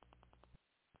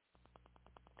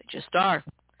 They just are.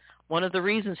 One of the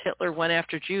reasons Hitler went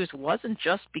after Jews wasn't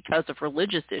just because of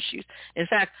religious issues. In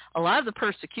fact, a lot of the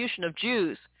persecution of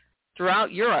Jews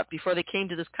throughout Europe before they came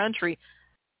to this country,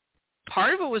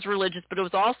 part of it was religious, but it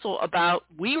was also about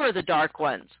we were the dark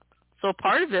ones. So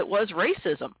part of it was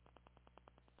racism.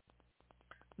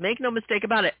 Make no mistake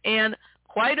about it. And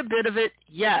quite a bit of it,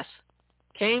 yes,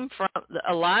 came from,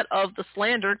 a lot of the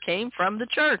slander came from the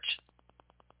church.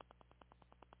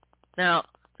 Now,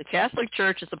 the Catholic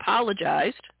Church has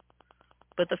apologized,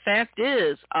 but the fact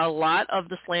is a lot of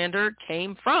the slander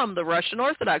came from the Russian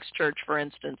Orthodox Church, for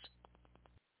instance.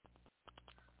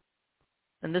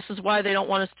 And this is why they don't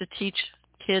want us to teach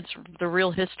kids the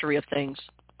real history of things.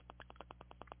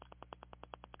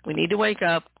 We need to wake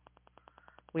up.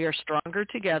 We are stronger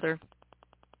together.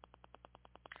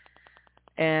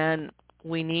 And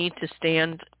we need to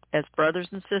stand as brothers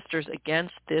and sisters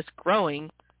against this growing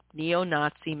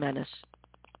neo-Nazi menace.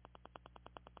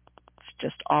 It's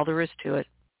just all there is to it.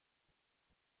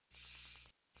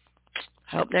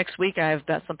 I hope next week I have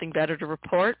something better to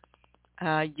report.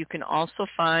 You can also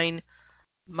find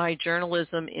my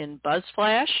journalism in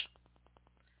BuzzFlash,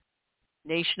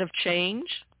 Nation of Change,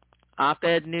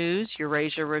 Op-Ed News,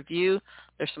 Eurasia Review.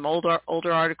 There's some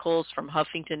older articles from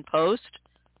Huffington Post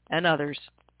and others.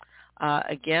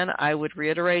 Again, I would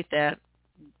reiterate that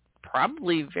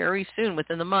probably very soon,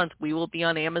 within the month, we will be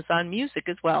on Amazon Music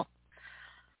as well.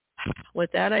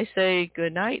 With that, I say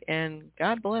good night and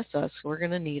God bless us. We're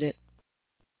going to need it.